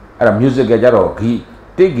 Era musical jaro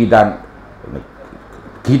guitar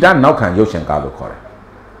နောက်ခံရုပ်ရှင်ကားလို့ခေါ်တယ်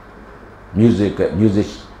music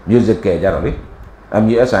ကြတော့လေ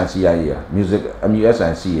MUSIC music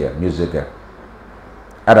music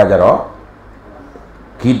အဲ့ဒါကြတော့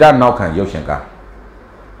ဂီတနောက်ခံရုပ်ရှင်ကား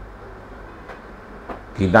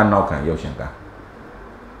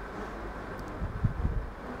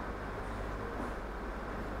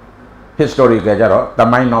historical ကြတော့တ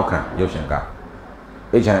မိုင်းနောက်ခံရုပ်ရှင်ကား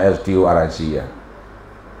HNSTORIC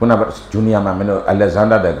ခုနက junior မှာမင်းတို့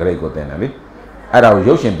Alexander the Great ကိုသင်တယ်လေအဲ့ဒါကို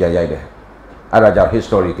ရုပ်ရှင်ပြန်ရိုက်တယ်အဲ့ဒါကြောင့်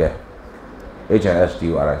historical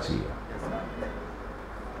HNSTORIC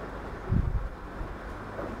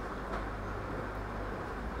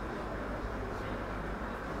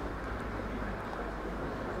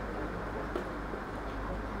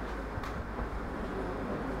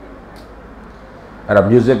အဲ့ဒါ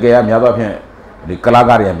music ကများသောဖြင့်ဒီကလာ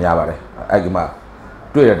ကားတွေများပါတယ်အဲ့ဒီမှာ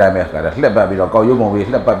တွေ့တဲ့အတိုင်းပဲကလှက်ပတ်ပြီးတော့ကောက်ရုပ်ပုံပြီး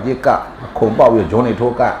လှက်ပတ်ပြေးကခုံပေါက်ပြီးဂျုံနေ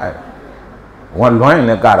ထိုးကအဲ့ဝန်လွိုင်းရင်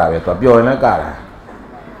လည်းကတာပဲသူပျော်ရင်လည်းကတာ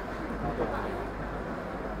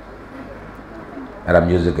အဲ့ဒါ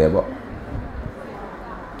music ကပေါ့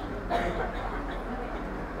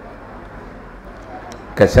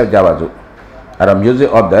ကဲဆက်ကြပါစို့အဲ့ဒါ music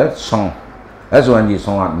of the song SONG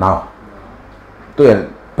song က now သူ့ရဲ့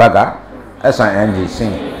ဘက်က SING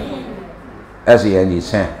sing SENG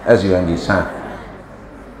sing SUNG sang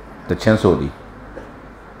တချင်းဆိုဒီ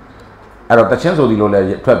အဲ့တော့တချင်းဆိုဒီလို့လည်း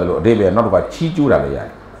ထွက်တယ်လို့အဓိပ္ပာယ်နောက်တစ်ခါချီးကျူးတာလည်းရတယ်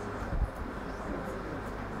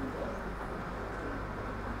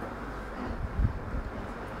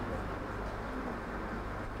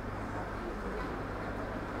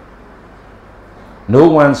No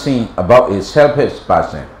one sing about a selfish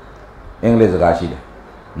person အင်္ဂလိပ်စကားရှိတယ်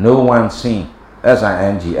No one sing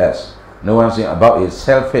SINGS No one sing about a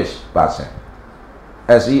selfish person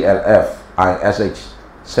SELFISH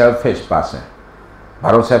selfish person ဘာ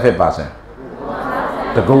လို့ selfish person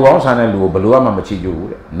The go on and Lu Balua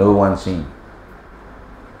Machiju, no one seen.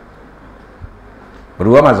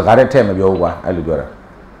 Ruama's got a time of your Alugora.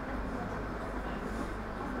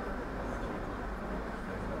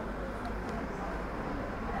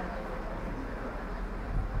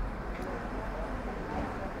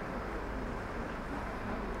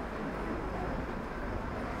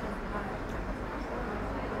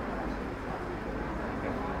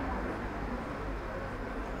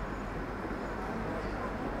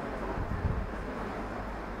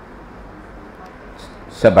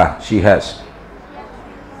 Seba, she has.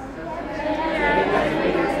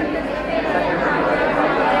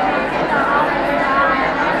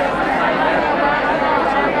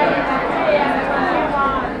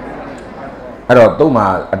 I don't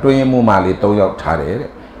know a dream mumali to your tare,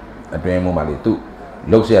 a dream mumali too.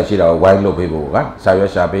 Looks at she a white low people, Saya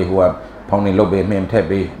Shabi who are pounding low bay, mem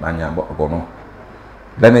tebi, mania bono.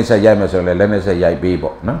 Then it's a yamas or then it's a yai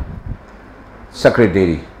bebo, no?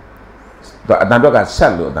 Secretary. The Anandoga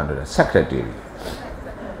Salu under the secretary.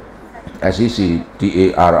 As you see,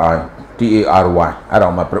 Tary. I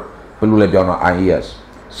don't know, Pululebiano IES.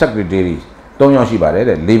 Secretary, Tonyo Shiba,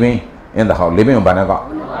 living in the house, living in Banaga.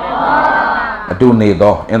 Do need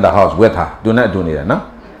though in the house with her. Do not do need no?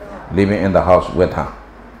 Living in the house with her.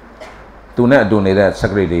 Do not do need that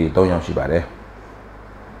secretary, Tonyo Shiba.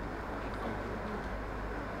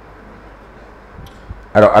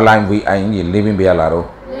 I don't align with I living be a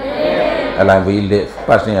laro. Align we live,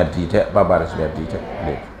 passing a detail, Baba is very detail.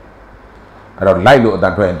 I don't like look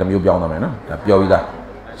that way in the new beyond the man, the Pioida,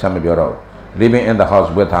 some of your living in the house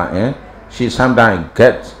with her, and she sometimes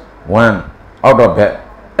gets one out of bed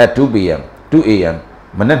at 2 p.m., 2 a.m.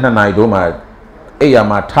 Manetna Naidoma,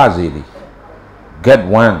 Ayama Tazili, get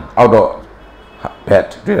one out of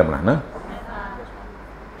bed, do you know?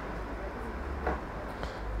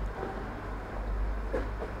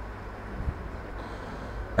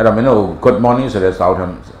 I don't know, good morning, so there's out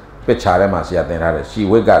him.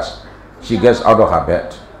 She gets out of her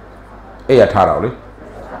bed.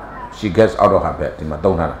 She gets out of her bed in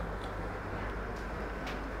Madonna.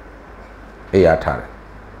 Ayatara.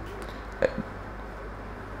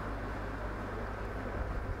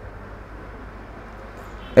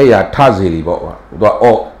 Ayatazili, but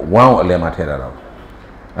one lemater.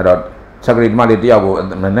 I don't separate Mali Diabo,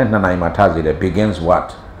 Manetna Matazili begins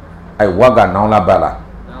what? I waga Naula Bala.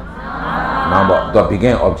 Number the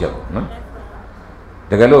begin object. No?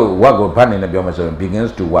 The gallo wago pan in the biomass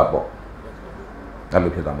begins to wabo. I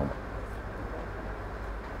look at that moment.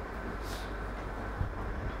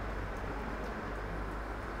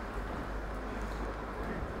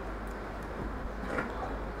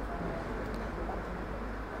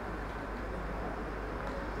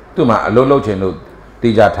 To my low channel,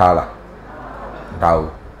 Tija Tala.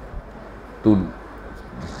 Now, to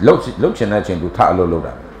look channel to Talo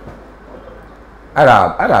Loda.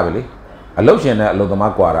 Arably, a lotion at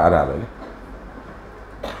Lodomaquara Arably.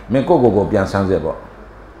 Meko go Pian Sanzebo.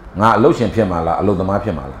 Not lotion Piamala, a Lodoma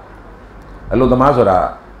Piamala. A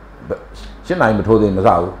Lodomazora, Shinai told him as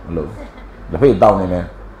out, the pay down in me.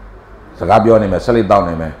 Sagabion him, sell it down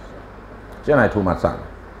in me. Shinai to my son.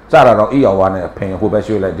 Sarah don't eat one paying who best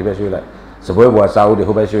you like, the best you like. So where was Saudi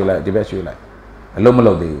who best you like, the best you like. A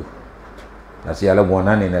Lomelo de you. That's the other one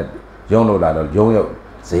in that Jono Lado, Jonio,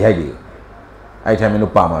 say I do. I tell me no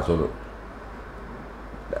Pama solo.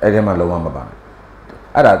 I tell my low mama.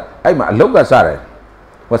 I'm a local Sarah.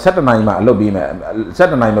 What Saturday night, low beam,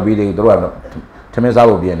 Saturday night be the door.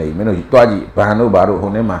 Temezao be a name, Twaji, Bahano Baru,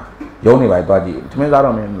 Honema, Joni by Twaji,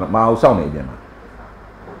 Temezao, Mao Sony,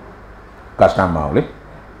 Custom Mauli.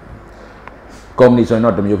 Communities are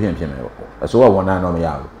not the European female. So I want to know me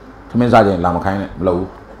out. Temezao and Lamakai low.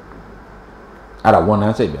 I don't want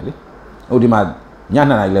to say, Billy. Udima.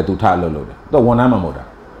 Yana I let to talo load. The one I'm a motor.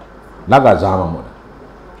 Lagazama motor.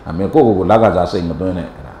 I mean, go Lagaza saying Madonna.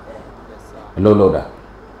 Low loader.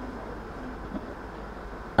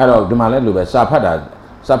 I don't do my little bit. Sapada,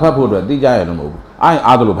 Sapapuda, DJ move. I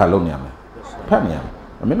other Paloniam. Paniam.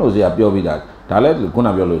 I mean, was the Biovida. Talet,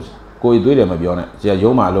 Gunabiolus. Go do them of your Sia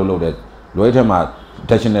Yoma low loaded. Loiter my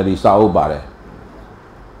stationary Sao Bare.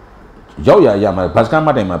 Joya Yama, Pascal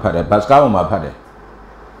Madame, Pascal my padre.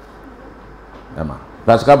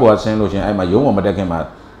 Pascal was saying, Lucian, I'm a young woman that came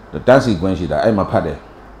out. The dancing when she died, I'm a padre.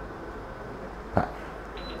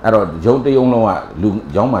 I don't Joe de Yoma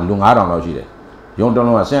Lung, I don't know she did. You don't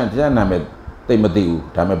know a sense, then I met Timothy,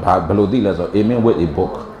 time about below dealers or aiming with a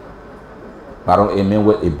book. Paro aiming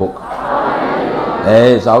with a book.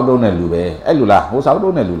 Eh, Saudo Nelube, Elula, who's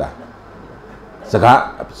Saudo Nelula?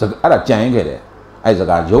 Saga, Ada Jangere, I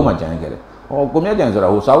Zaga Joma Jangere. Oh, Comedians are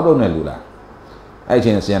who Saudo Nelula. အဲ့ချ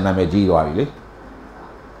င်းဆရာနာမည်ကြီးသွားပြီလေ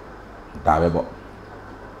ဒါပဲပေါ့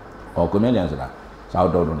ဟောကိုမြတ်ဉာဏ်ဆိုတာစာအု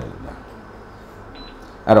ပ်တော်နေလို့လား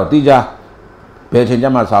အဲ့တော့တိကျဘယ်ချိန်ကျ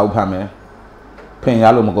မှစာအုပ်ဖတ်မယ်ဖင်ရ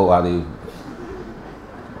လို့မကုန်ပါသေးဘူး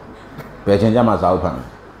ဘယ်ချိန်ကျမှစာအုပ်ဖတ်မယ်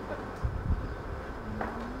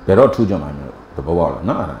ဘယ်တော့ထူးကြမှာမျိုးသဘောပေါက်လား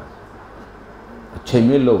နော်အချိန်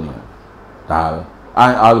မြင့်လုံနေဒါပဲ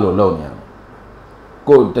အားလို့လုံနေ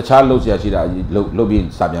ကိုတခြားလှုပ်ရှားရှိတာလှုပ်ပြီး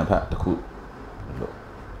စာပြန်ဖတ်တခု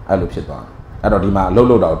အဲ့လိုဖြစ်သွားအဲ့တော့ဒီမှာလှုပ်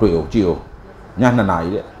တော့တွေ့အောင်ကြည့်အောင်ည2 နာရီ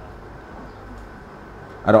တဲ့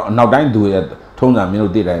အဲ့တော့အနောက်တိုင်းသူရဲ့ထုံးစံ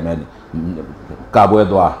မျိုးသိတယ်မယ်ကာပွဲ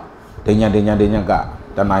သွားဒိညာက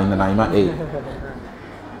တနာရီ2 နာရီမှအေး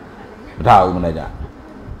မထားဘူးမနေ့ကတ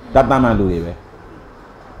တ်တမ်းမှလူတွေပဲ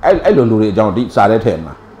အဲ့လိုလူတွေအကြောင်းဒီစားတဲ့ထဲ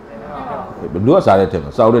မှာဘလူကစားတဲ့ထဲ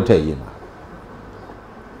မှာစောက်တဲ့ထဲရင်မှာ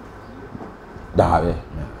ဒါပဲ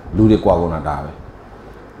လူတွေကြွားကုန်တာဒါပဲ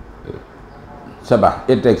ဆက်ပါ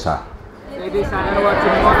it takes her It is another to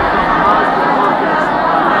walk from a house to markets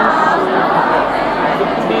and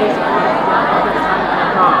it takes all the time and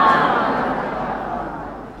cost.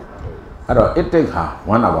 အဲ့တော့ it takes her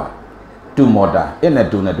 1 hour to motor it နဲ့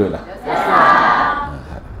to နဲ့တွေ့လား Yes sir.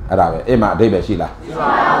 အဲ့ဒါပဲအဲ့မှာအဓိပ္ပာယ်ရှိလား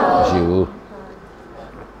မရှိဘူး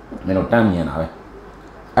မင်းတို့တန်းမြင်တာပဲ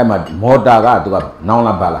အဲ့မှာ motor ကသူကနောင်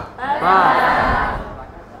လားပါလား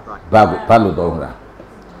ဘာလို့တော့လား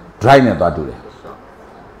drive နဲ့သွားတူတယ်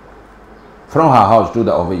from her house to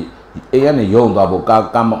the office အေးကနေရုံသွားဖို့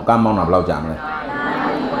ကားမောင်းတာဘယ်လောက်ကြာမလဲ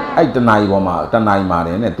အဲ့တနာရီပေါ်မှာတနာရီမှာတ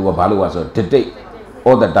ယ်နဲ့ तू ကဘာလို့လဲဆိုတော့ dictate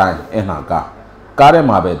all the time အဲ့ဟာကားထဲ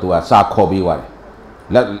မှာပဲ तू ကစာခေါ်ပေးသွားတယ်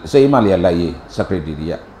လက်စိတ်မလေးကလိုက်ရေး secretary တွေ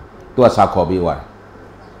က तू ကစာခေါ်ပေးသွားတယ်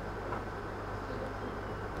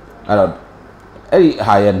အဲ့တော့အဲ့ဒီ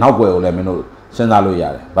ဟာရဲ့နောက်ွယ်ကိုလည်းမင်းတို့စဉ်းစားလို့ရ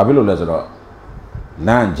တယ်ဘာဖြစ်လို့လဲဆိုတော့လ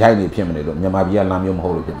မ်းဂျိုင်းနေဖြစ်မနေလို့မြန်မာပြည်ကလမ်းမျိုးမဟု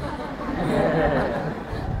တ်လို့ဖြစ်နေ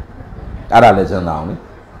အဲ့ဒါလည်းစဉ်းစားအောင်လေ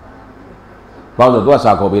ဘာလို့သူက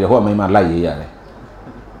စာခေါ်ပေးတယ်ဟိုကမိမလိုက်ရေးရတယ်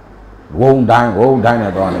ဝုံတိုင်း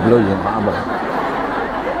နဲ့တော့လည်းဘလို့ရင်မှာပေါ့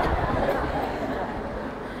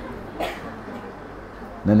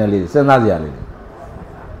နည်းနည်းလေးစဉ်းစားစရာလေး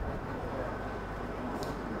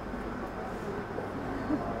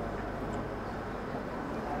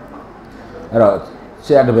အဲ့တော့ဆ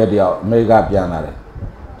ရာတပည့်တယောက်အမေရိကပြန်လာတယ်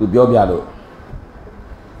သူပြောပြလို့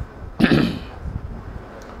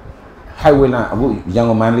highway လမ်းအခုရန်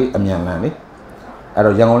ကုန်မန္တလေးအမြန်လမ်းလေအဲ့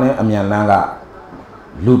တော့ရန်ကုန်လမ်းအမြန်လမ်းက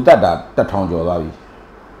လူတက်တာ1000ကျော်သွားပြီ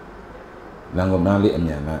ရန်ကုန်မန္တလေးအ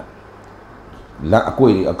မြန်လမ်းလက်အကွေ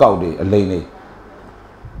တွေအကောက်တွေအလိမ်တွေ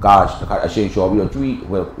ကားတစ်ခါအရှိန်လျှော်ပြီးတော့ကျွီး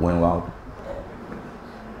ဝင်သွား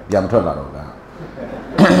ပြန်မထွက်လာတော့က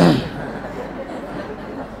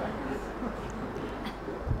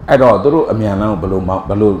အဲ့တော့သူတို့အမြန်လမ်းကိုဘ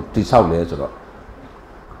ယ်လိုတိဆောက်လဲဆိုတော့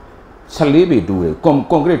14ပေတူတယ်ကွ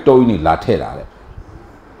န်ကရစ်တိုးကြီးနေလာထည့်တာတဲ့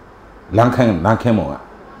လမ်းခင်းမောင်က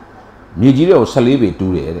မြေကြီးတွေကို14ပေတူ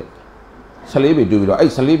တယ်တဲ့14ပေတူပြီးတော့အဲ့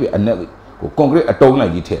14ပေအနက်ကိုကွန်ကရစ်အတုံးလို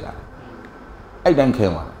က်ကြီးထည့်တာအဲ့တိုင်းခ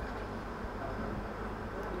င်းသွားတယ်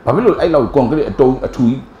ဘာဖြစ်လို့အဲ့လောက်ကွန်ကရစ်အတုံးအထူ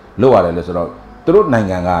ကြီးလောက်ရတယ်လဲဆိုတော့သူတို့နိုင်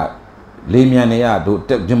ငံကလေမြန်တွေကတို့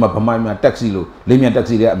ဒီမှာဗမာမြန်မာတက္ကစီလို့လေမြန်တက္က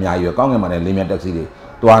စီတွေအများကြီးပဲကောင်းကင်မှာလည်းလေမြန်တက္ကစီတွေ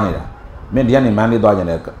တွားနေတာမင်းဒီကနေမန်းလေးသွားကြ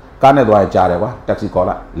တယ်ကားနဲ့သွားကြားတယ်ကွာတက္ကစီခေါ်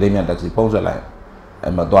လိုက်လေမြန်တက္ကစီဖုန်းဆက်လိုက်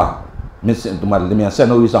အဲ့မှာသွားမစ်ဒီမှာလေမြန်ဆက်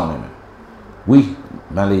နှုတ်ကြီးစောင့်နေတယ်ဝီ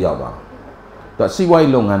မန်းလေးရောက်သွားသူစီးပွား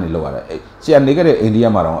ရေးလုပ်ငန်းတွေလုပ်ရတယ်အဲ့ဆရာနေခဲ့တဲ့အိန္ဒိယ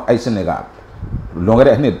မှာတော့အဲ့စနစ်ကလွန်ခဲ့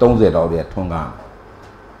တဲ့အနှစ်30တောင်တည်းထွန်းကား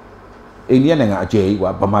အိန္ဒိယနိုင်ငံအကျယ်ကြီးကွာ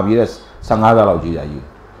ဗမာပြည်ရဲ့15ဆလောက်ကြီးတာကြီး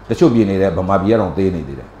တချို့ပြည်နေတဲ့ဗမာပြည်ကတော့သေးနေ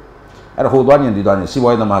သေးတယ်အဲ့တော့ဟိုသွားညင်ဒီသွားညင်စီး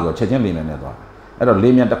ပွားရေးသမားဆိုချက်ချင်းလေမြန်နဲ့သွားအဲ့တော့လေ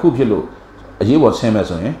မြန်တစ်ခုဖြစ်လို့အရေးပေါ်ဆင်းမဲ့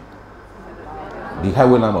ဆိုရင်ဒီ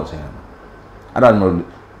highway လမ်းပေါ်ဆင်းရမှာအဲ့ဒါမျိုး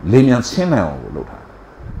လေမြန်ဆင်းနိုင်အောင်လုပ်ထား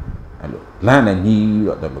အဲ့လိုလမ်းနဲ့ညီး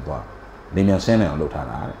တော့တယ်လို့သွားလေမြန်ဆင်းနိုင်အောင်လုပ်ထား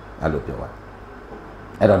တာအဲ့လိုပြောပါတယ်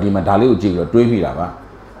အဲ့တော့ဒီမှာဒါလေးကိုကြည့်ပြီးတော့တွေးမိတာပါ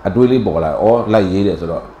အတွေးလေးပေါ်လာဩလိုက်ရေးတယ်ဆို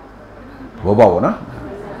တော့ဘောပေါ့နော်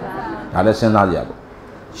ဒါလည်းစဉ်းစားကြရပေါ့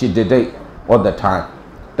she dictate all the time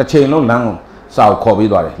တစ်ချိန်လုံးလမ်းကိုစာကိုခေါ်ပြီး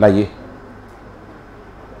သွားတယ်လိုက်ရေး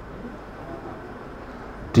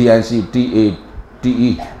DICTATE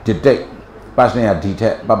dictate past နဲ့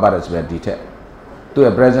dictate ပတ်ပတ်တယ်ဆိုပြီး dictate သူ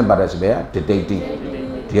ရဲ့ present ပတ်တယ်ဆိုပြီး dictating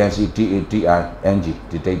DICTATING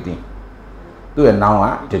dictating သူရဲ့ noun က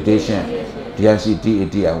dictation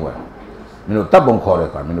DICTATING ဝယ်မင်းတို့တပ်ပုံခေါ်တယ်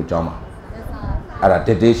ကွာမင်းတို့ကြောင်းပါအဲ့ဒါ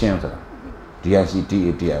dictation ဆိုတာ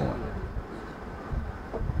DICTATING ဝယ်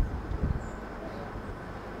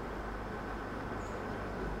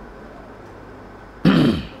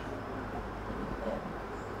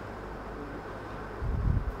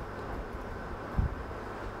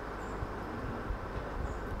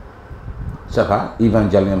Sapa,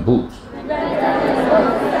 Evangelion boots.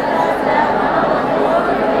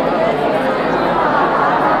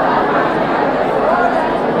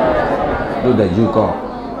 Do the Yukon.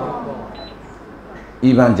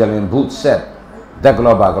 Evangelion boots set. The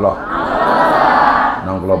global.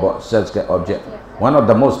 Non-global sets the object. One of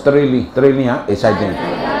the most thrilling, exciting,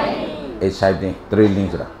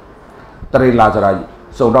 thrilling. Three Lazarus,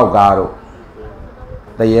 so dog garo,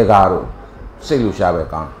 the Yegaro, Silu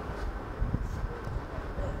Shabekan.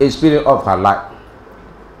 A spirit of her life.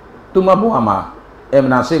 To Mabuama,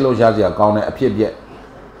 Emna Silo Jazia Gone appeared yet.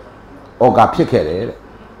 Oga Pickett,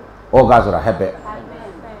 Ogas are happy.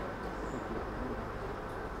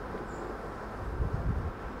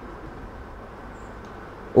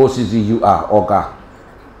 OCCUR, Oga.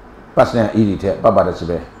 Pastor Edith, Baba the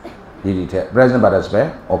Sebe, Edith, President Bada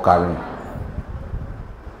Sebe, Okarin.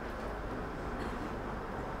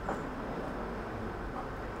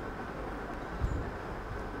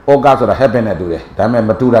 Occurs or happen at do it. Damn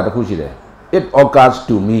Matura the Kushi. It occurs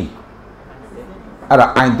to me.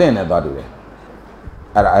 I then about it.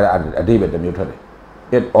 A David the mutual.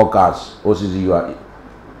 It occurs, OCCUR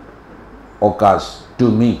occurs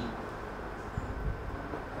to me.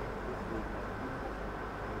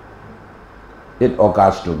 It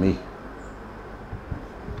occurs to me.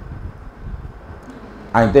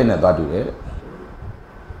 I then about it.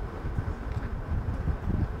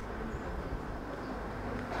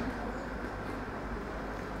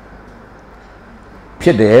ဖြ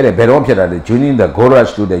စ်တယ်တဲ့ဘယ်တော့ဖြစ်တာလဲ joining the Goras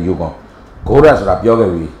to the Yukon Goras ဆိုတာပြောခဲ့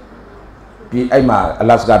ပြီပြီးအဲ့မှာ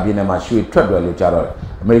Alaska ပြည်နယ်မှာရွှေထွက်တယ်လို့ကြားတော့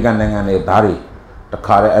American နိုင်ငံတွေဓာတ်တွေတ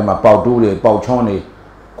ခါတည်းအဲ့မှာပေါက်တူးတွေပေါက်ချွန်းတွေ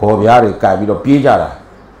ခေါ်ပြားတွေကင်ပြီးတော့ပြေးကြတာ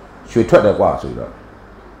ရွှေထွက်တယ်ကွာဆိုပြီးတော့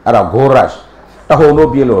အဲ့ဒါ Goras တဟုန်တို့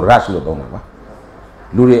ပြေးလို့ rush လို့သုံးတယ်ကွာ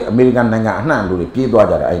လူတွေ American နိုင်ငံအနှံ့လူတွေပြေးသွား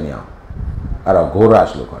ကြတယ်အဲ့နေအောင်အဲ့ဒါ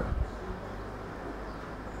Goras လို့ခေါ်တယ်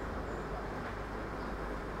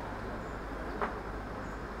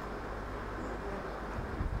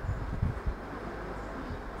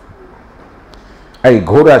အဲ့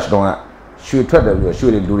Goras တော့ရွှေထွက်တယ်ပြီးရွှေ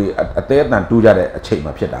တွေလူတွေအသေးအတန်တူးကြတဲ့အချိန်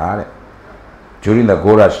မှာဖြစ်တာတဲ့ during the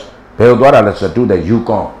Goras ဘယ်လိုသွားတာလဲဆိုတော့ the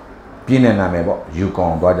Yukon ပြင်းတဲ့နာမည်ပေါ့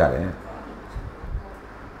Yukon သွားကြတယ်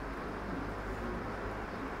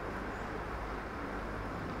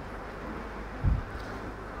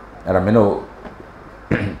အဲ့ဒါမင်းတို့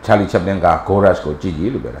Charlie Chaplin က Goras ကိုကြည့်ကြ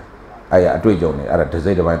ည့်လို့ပြောတာအဲ့ရအတွေ့အကြုံတွေအဲ့ဒါတစ်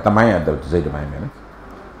စိတ်တစ်ပိုင်းတမိုင်းရတစ်စိတ်တစ်ပိုင်းပဲနော်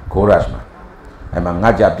Goras မှာအဲ့မှာငါ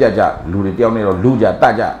ကြပြတ်ကြလူတွေတယောက်နေတော့လူကြတ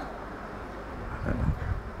တ်ကြ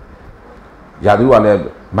ရာသူကလည်း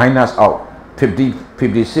minus out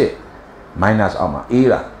 56 minus out မှာအေး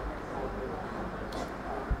တာ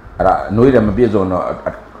အဲ့ဒါနှွေးတယ်မပြည့်စုံတော့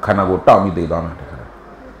ခန္ဓာကိုယ်တောက်ပြီးသိသွားမှာ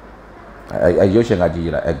အဲ့ရုပ်ရှင်ကကြည့်ရ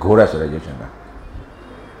တာအဲ့ Goras ဆိုတဲ့ရုပ်ရှင်က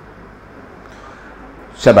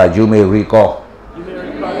ဆက်ပါ you may recall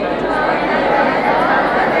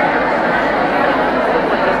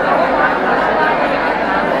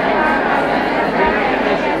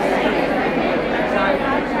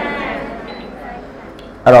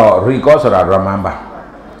အဲ့တော့ recall ဆိုတာ remember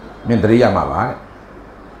မင်းသတိရမှာပါ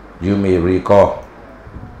you may recall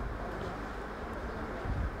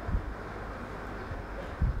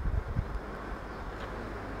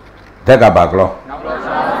တက်ကပါကလော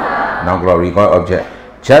now recall object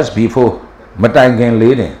just before မတိုင်ခင်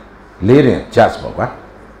လေးတင် just ပေါ့ကွာ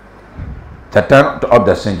the turn of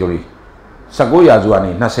the century 19ရာစုက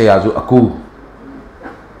နေ20ရာစုအကူ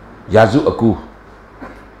ရာစုအကူ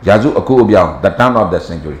အပြောင်း the turn of the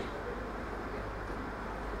century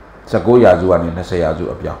 19ရာစုကနေ20ရာစု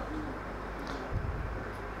အပြောင်း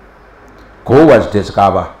Gold was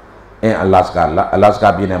discovered in Alaska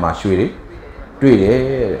ပြည်နယ်မှာရွှေတွေတွေ့တယ်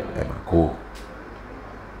အဲ့မှာ Gold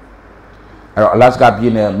အဲ့တော့ Alaska ပြ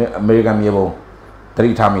ည်နယ် American မြေပုံသ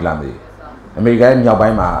တိထားမိလားမသိဘူး American ရဲ့မြောက်ပို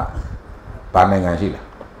င်းမှာဘာနိုင်ငံရှိလဲ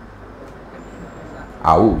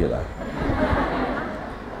အာဟုဖြစ်တာ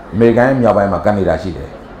American ရဲ့မြောက်ပိုင်းမှာကနေဒါရှိတယ်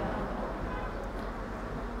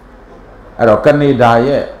အဲ့တော့ကနေဒါ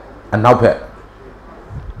ရဲ့အနောက်ဘက်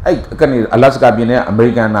အဲ့ကနေ Alaska ပြည်နယ်အမေ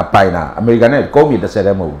ရိကန်ကပိုင်တာအမေရိကန်နဲ့ကုန်းမြေ30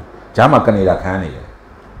တဲ့မဟုတ်ဘူးဂျားမှာကနေဒါခန်းနေတယ်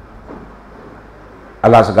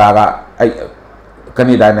Alaska ကအဲ့က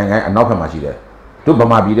နေဒါနိုင်ငံအနောက်ဘက်မှာရှိတယ်တို့ဗ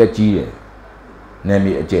မာပြည်တဲ့ကြီးတယ်နယ်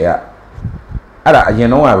မြေအကျယ်ကအဲ့ဒါအရင်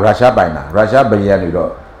တော့ကရုရှားပိုင်တာရုရှားဗီယက်နေတော့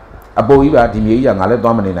အပိုကြီးပါဒီမြေကြီးကငါလည်း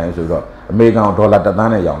သွားမနေနိုင်ဆိုတော့အမေရိကန်ဒေါ်လာ1 သ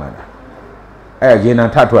န်းနဲ့ရောင်းလိုက်တာအဲ့ရေနံ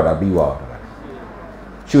ထထွက်တာပြီးသွားတော့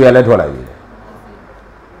ရွှေရလည်းထွက်လိုက်ပြီ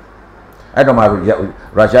အဲ့တော့မှ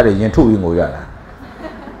ရုရှားတွေရင်ထုတ်ပြီးငိုရတာ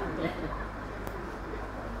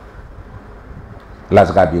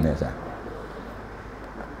Alaska ပြည်နယ်စား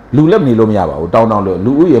လူလက်နေလို့မရပါဘူးတောင်းတောင်းလို့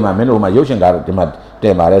လူဥယျာဉ်မှာမင်းတို့မှာရုပ်ရှင်ကားဒီမှာတ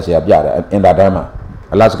င်ပါတဲ့ဆရာပြတယ်အင်တာတိုင်းမှာ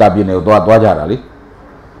အလတ်စကာပြည်နယ်ကိုသွားကြတာလေ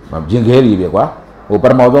မပြင်ခဲကြီးပဲကွာဟိုပ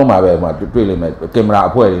ထမဆုံးမှာပဲဟိုတွေ့လိမ့်မယ်ကင်မရာ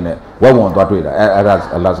အဖွဲ့တွေနဲ့ဝက်ဝွန်သွားတွေ့တာအဲ့ဒါ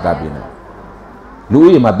အလတ်စကာပြည်နယ်လူဥ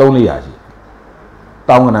ယျာဉ်မှာ300ရှိ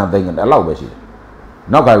တောင်းကနာသိန်းအဲ့လောက်ပဲရှိတယ်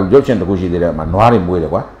နောက်ကရုပ်ရှင်တစ်ခုရှိသေးတယ်မှာနွားတွေမွေးတ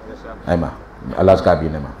ယ်ကွာအဲ့မှာအလတ်စကာပြ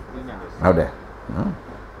ည်နယ်မှာဟုတ်တယ်နော်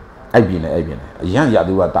အဲ့ပြည်နယ်အရန်ရ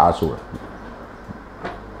သူကတားဆိုးတယ်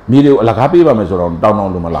မြေတွေကိုအလကားပေးပါမယ်ဆိုတော့တောင်း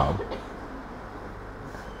လို့မလာဘူး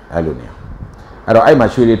အဲ့လိုနေအဲ့တော့အဲ့မှာ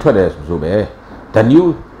ရွှေတွေထွက်တယ်ဆိုပဲ the new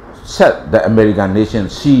set the American nation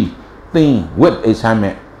see thing with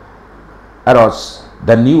assignment အဲ့တော့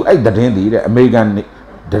the new အဲ့တဲ့တင်းဒီတဲ့ American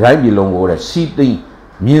ဒတိုင်းပြည်လုံးကိုတဲ့ see thing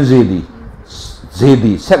မြင်စေသည်ဇေသ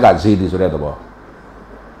ည်ဆက်ကဇေသည်ဆိုတဲ့သဘော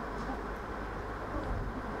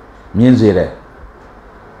မြင်စေတယ်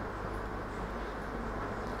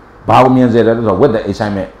ဘာကိုမြင်စေတယ်ဆိုတော့ with the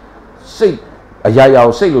assignment စိတ်အရာရာ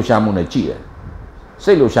ကိုစိတ်လှရှားမှုနဲ့ကြည့်တယ်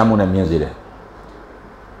စိတ်လှရှားမှုနဲ့မြင်စေတယ်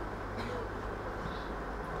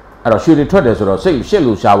အဲ့တော့ရွှေတွေထွက်တယ်ဆိုတော့စိတ်ရှစ်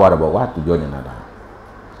လှရှားသွားတယ်ပေါ့ကွာသူပြောနေတာဒါ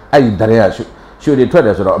အဲ့ဒီတရေကရွှေတွေထွက်တ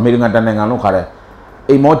ယ်ဆိုတော့အမေရိကန်တန်နိုင်ငံလုံးခါတဲ့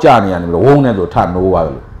အိမ်မောကြနေရတယ်လို့ဝုန်းနေဆိုထနိုးသွားတ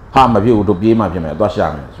ယ်လို့ဟာမဖြစ်ဘူးတို့ပြေးမှဖြစ်မယ်သွားရှာ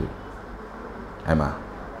မယ်ဆိုအဲ့မှာ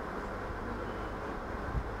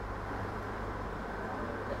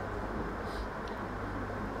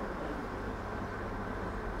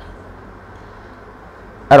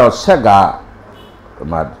အဲ့တော့ဆက်ကဟို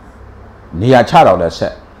မှာနေရာချတော့လဲဆ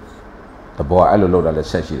က်တဘောအဲ့လိုလုပ်တာလဲ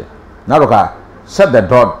ဆက်ရှိတယ်နောက်တော့က set the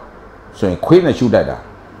dot ဆိုရင်ခွေးနဲ့ရှုတိုက်တာ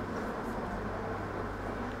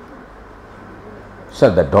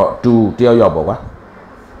set the dot 2တယောက်ရောက်ပေါ့ကွာ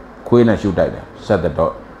ခွေးနဲ့ရှုတိုက်တယ် set the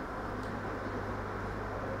dot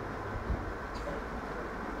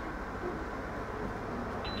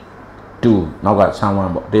 2နောက်ကဆန်းဝ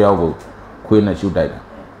မ်းပေါ့တယောက်ကိုခွေးနဲ့ရှုတိုက်တာ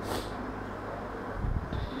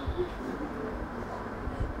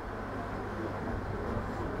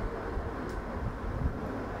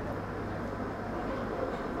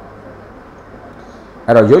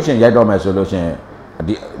အဲ့တော့ရုပ်ရှင်ရိုက်တော့မယ်ဆိုလို့ရှိရင်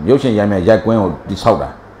ဒီရုပ်ရှင်ရိုက်မယ်ရိုက်ကွင်းကိုတိဆောက်တာ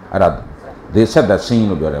အဲ့ဒါ they set the scene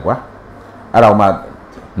လို့ပြောတယ်ကွာအဲ့တော့မှ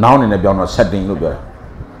noun အနေနဲ့ပြောတော့ setting လို့ပြောတ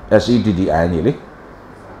ယ် setting လေ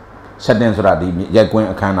setting ဆိုတာဒီရိုက်ကွင်း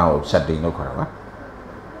အခမ်းအနားကို setting လို့ခေါ်တာကွာ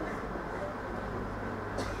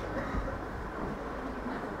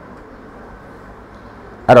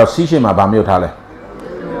အဲ့တော့စီးရှင်းမှာဗာမြုပ်ထားလဲ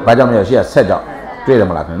ဘာကြောင့်မလဲရှိရဆက်ကြောင့်တွေ့တယ်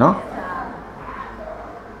မလားခင်ဗျနော်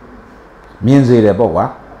မြင်စေတယ်ပေါ့ကွာ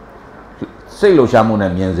စိတ်လှရှားမှု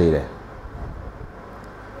နဲ့မြင်စေတယ်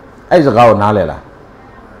အဲ့စကားကိုနားလဲလား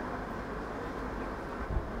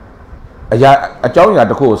အကြောင်းအရာ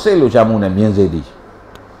တစ်ခုကိုစိတ်လှရှားမှုနဲ့မြင်စေသည်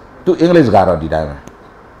သူအင်္ဂလိပ်စကားတော့ဒီတိုင်းပဲ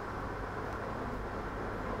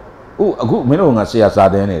အခုမင်းတို့ကဆရာစာ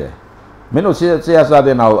သင်နေတယ်မင်းတို့ဆရာစာသ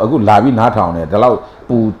င်တာကိုအခုလာပြီးနားထောင်နေတယ်ဒါတော့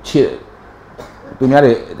ပူချစ်သူများ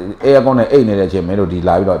တွေအဲအကောင်းနဲ့အိတ်နေတဲ့အချိန်မင်းတို့ဒီ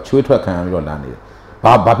လာပြီးတော့ချွေးထွက်ခံပြီးတော့လာနေတယ်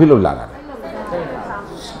ဘာဖြစ်လို့လာတာလဲ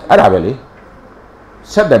အဲ့ဒါပဲလေ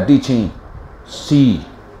set the teaching see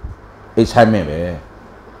assignment ပဲ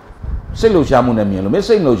စိတ်လှရှားမှုနဲ့မြင်လို့မ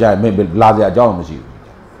စိတ်လှရှားရင်လာစရာအကြောင်းမရှိဘူး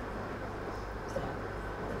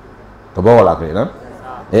သဘောလားခင်ဗျနော်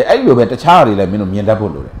အဲ့လိုပဲတခြားတွေလည်းမင်းတို့မြင်တတ်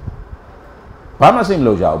ဖို့လိုတယ်ဘာမှစိတ်မ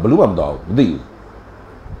လှရှားဘူးဘလို့မှမတော်ဘူးမသိဘူး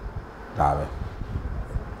ဒါပဲ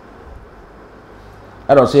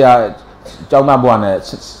အဲ့တော့ဆရာကျောင်းသားဘွားနဲ့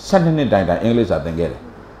12နှစ်တိုင်အင်္ဂလိပ်စာသင်ခဲ့တယ်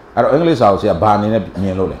အဲ့တော့အင်္ဂလိပ်စာကိုဆရာဘာအနေနဲ့မြ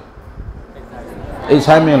င်လို့လဲ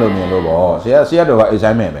assignment လို့မြင်လို့ပေါ့ဆရာတော်က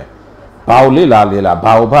assignment ပဲဘာကိုလေ့လာ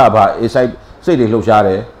ဘာကိုဖတ် assignment စိတ်တွေလှုပ်ရှားတ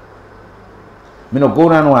ယ်မင်းတို့ကိုး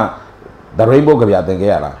တန်းတော့ the rainbow ကြပြသင်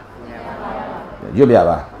ခဲ့ရလားရွတ်ပြ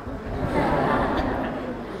ပါ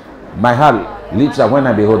my heart leaps up when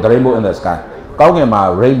I behold the rainbow in the sky ကောင်းကင်မှာ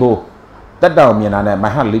rainbow တက်တောင်မြင်တာနဲ့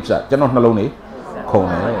my heart leaps up ကျွန်တော်နှလုံးနေခုန်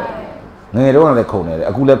တယ်ငယ်တော့လည်းခုန်တယ်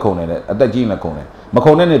အခုလည်းခုန်တယ်အသက်ကြီးလည်းခုန်တယ်မ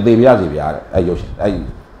ခုန်တဲ့နဲ့သေပြရစီဗျာတဲ့အဲ့ရုပ်ရှင်အဲ့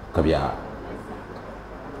ကြပြ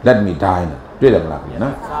let me die တွေ့တယ်မလားခင်ဗျာ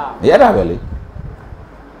နော်အဲ့ဒါပဲလေ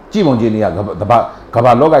ကြည့်ပုံချင်းတွေကက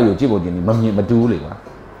ဘာလောကကြီးကိုကြည့်ပုံချင်းတွေမတူဘူးလေကွာ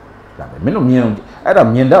ဒါပဲမင်းတို့မြင်အဲ့ဒါ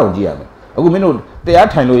မြင်တတ်အောင်ကြည့်ရမယ်အခုမင်းတို့တရား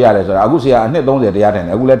ထိုင်လို့ရတယ်ဆိုတာအခုဆရာအနှစ်30တရားထိုင်တ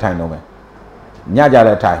ယ်အခုလည်းထိုင်တော့မယ်ညကြလ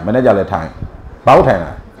ည်းထိုင်မနေ့ကြလည်းထိုင်ဘာလို့ထိုင်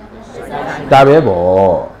တာဒါပဲ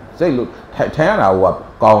ပေါ့စိတ်လို့ထိုင်ရတာဟိုက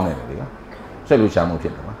ကောင်းတယ်လေကွာစိတ်လို့ရှာမှုဖြ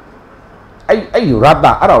စ်တယ်ကွာအဲ့ရတ္တ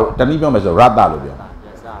အဲ့တော့တနည်းပြောမယ်ဆိုရတ္တလို့ပြော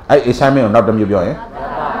အဲ့ assignment ကိုနောက်တစ်မျိုးပြောရင်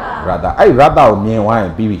ရတ္တအဲ့ရတ္တကိုမြင်သွားရ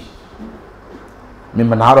င်ပြီးပြီမင်း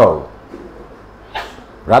မနာတော့ဘူး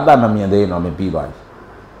ရတ္တမမြင်သေးရင်တော့မင်းပြီးသွားပြီ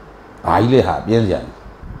ဘာကြီးလဲဟာပြင်းစရာ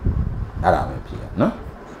အဲ့ဒါပဲဖြစ်ရနော်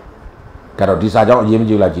ကြတော့ဒီစာကြောင်းအရေးမ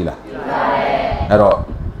ကြီးလားကြည်လားကြည်ပါတယ်အဲ့တော့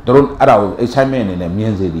ဒ don't allow assignment in a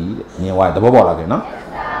music near why the bubble again, no?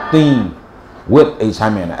 Thing with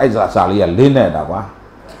assignment, as a salia linda,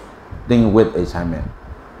 thing with assignment.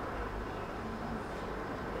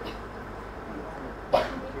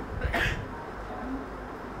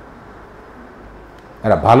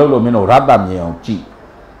 At a balo mino rada me on cheap.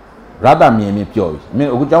 Rada me pure. Me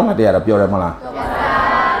Ujama de a pure mala.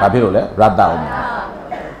 Papirole, rada on me.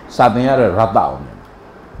 Something other rada on me.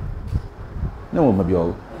 No,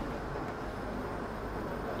 Mabio.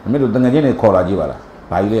 I made the Nagini Cola Jivala.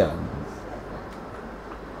 Pailia.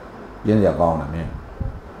 Yenja gone, I mean.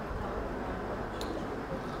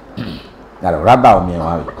 Got a rada on me,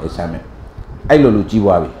 assignment. I lulu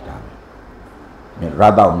Jiwabi.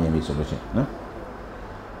 Rada on me solution.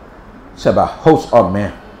 It's about host of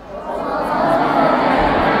man.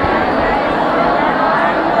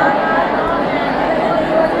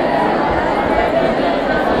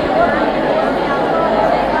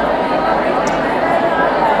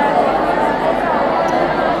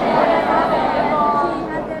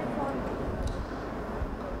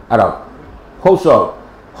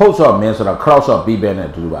 Host of means a cross of B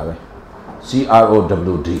banner to do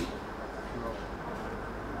CROWD.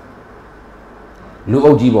 Lu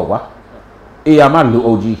OG Boba. Eyama Lu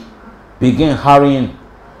OG. Begin hurrying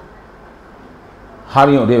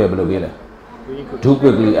on David Blogela. Do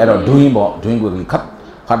quickly, doing quickly.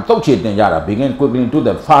 Cut touch it in Yara. Begin quickly to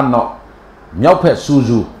the far not. Myope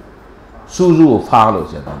Suzu. Suzu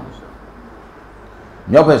follows it.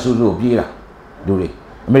 Myope Suzu Pira. Do it.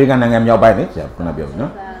 American and your by it,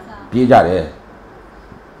 no? Pija.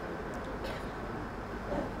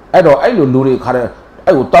 I don't do it. I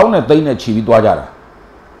will town a thing at Chivi Dwajara.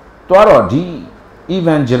 Tuaro D.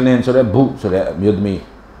 Evangelians or a book so that mute me.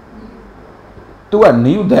 To a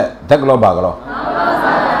new that Bagalo.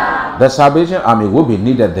 The Salvation Army will be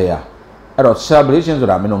needed there. I don't celebrations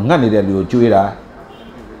or I mean, none of you, Juira.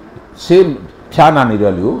 Same Piana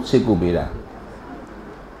needed you, Sikubira.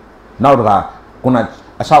 Now, Kuna.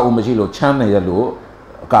 I saw Umajilo channel yellow,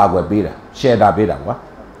 Gagua Bida, Sheda Bida, what?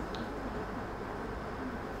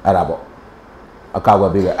 Arabo. A Gagua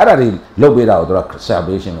Bida. I don't low bit out of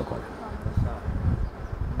salvation.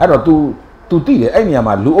 I don't do tea, any of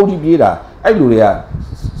my Luodi Bida, I do there.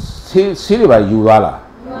 Silver Uvala.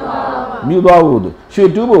 Muda wood.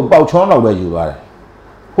 Should do about Chona where you are.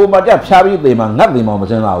 Who might have shabby them and not the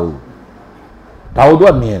moments in our. How do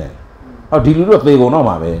I mean it? How did you look? They go no,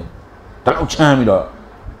 my way. Don't charm it.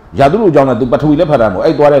 Yadu John, but we left her.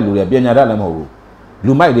 I thought I would have been a Lamo.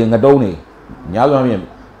 Lumai in a doni. Yagam,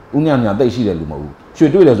 Union, they see the Lumo.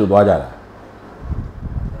 Should do it as a Dwajara.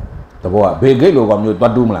 The boy, big galo on you,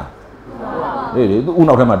 Badumla.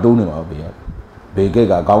 Uno of them are doing over here. Big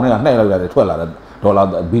Gaga, going at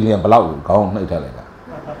 $12 billion below, gone, Italica.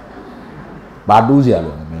 Baduzia,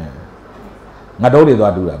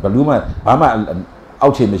 Nadoli do that, but Luma, I'm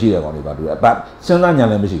out here machine on it, but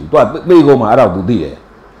Senanya machine. But they go my out to do.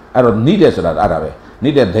 I don't need it so that Arabe.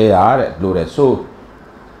 Needed they are, Lord, so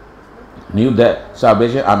knew that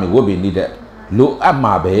Salvation Army would be needed. Look at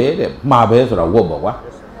my bed or a wobble.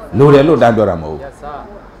 Lord, look down your move.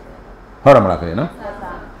 Horamalaka, no?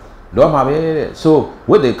 Look my bed. So,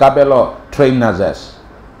 with the Cabello trainers,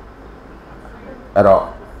 at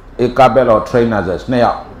all, a Cabello trainers,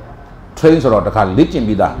 now, trains or the car, litching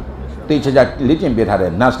be done. Teacher that litching bit had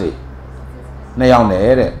a nasty. Now,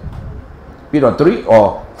 the Peter 3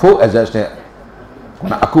 or 4 exhausted.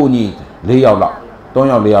 Akuni, lay out, don't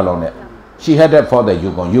you lay alone it. She headed for the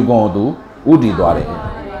Yukon. You go do Udi Dware.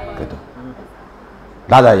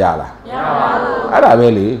 Lada Yala.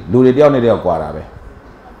 Arabelli, do the only day of Quarabe.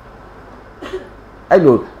 I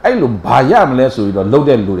look Bayam less with the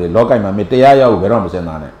loaded Ludi, Lokama, Metea, Veromus and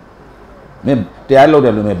the I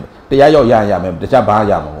loaded me, the Yayo Yayam, the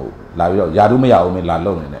Chabayam, Yadumia, La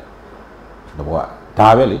Lone in it. The boy,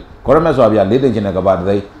 Taveli. Coromas of your little in about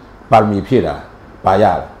the Parmi Pira,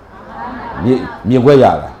 Payala,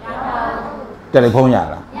 Miguayala,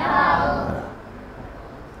 Telephoniala.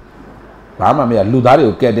 Pama me a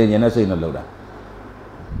Ludario getting in a sin loader.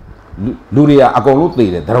 Luria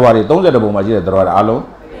Acoluti, the Rawari, don't let the Bomaji, the Alo,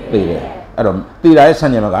 I don't think I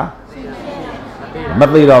send Yamaga.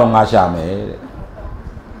 Matliro Nashame.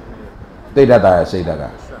 They that I say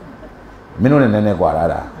that. Minun and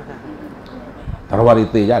Neguara. Rawari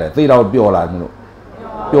Tijara, 3 out Biola.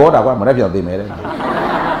 Biola, what Maravia they made.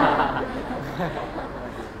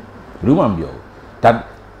 Lumambio. That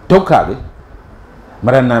Tokabi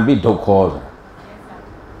Marana be Tokos.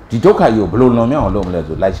 The Toka you blew no me on Lomles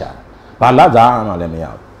with Laisha. Palaza, let me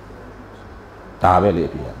out. Tabeli.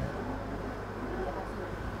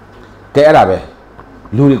 Kerabe,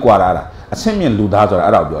 Luri Quarara. အဆင့်မြင့်လူသားဆိုတာ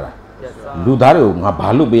အဲ့ဒါကိုပြောတာလူသားတွေကိုငါဘာ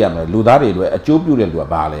လုပ်ပေးရမလဲလူသားတွေအတွက်အကျိုးပြုတဲ့လူက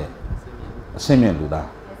ဘာလဲအဆင့်မြင့်လူသား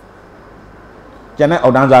ကျန်တဲ့အော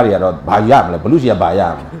က်တန်းသားတွေကတော့ဘာရမလဲဘလူရှိရဘာရ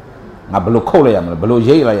မလဲငါဘလို့ခုတ်လိုက်ရမလဲဘလို့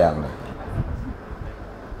ရိတ်လိုက်ရမလဲ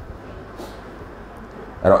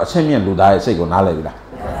အဲ့တော့အဆင့်မြင့်လူသားရဲ့စိတ်ကိုနားလည်ပြီလား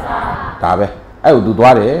ဒါပဲအဲ့ကိုသူ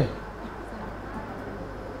သွားတယ်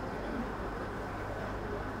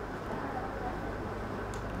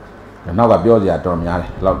နောက်ကပြောစရာတော်များတ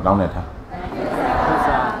ယ်လောက်တောင်းနေထား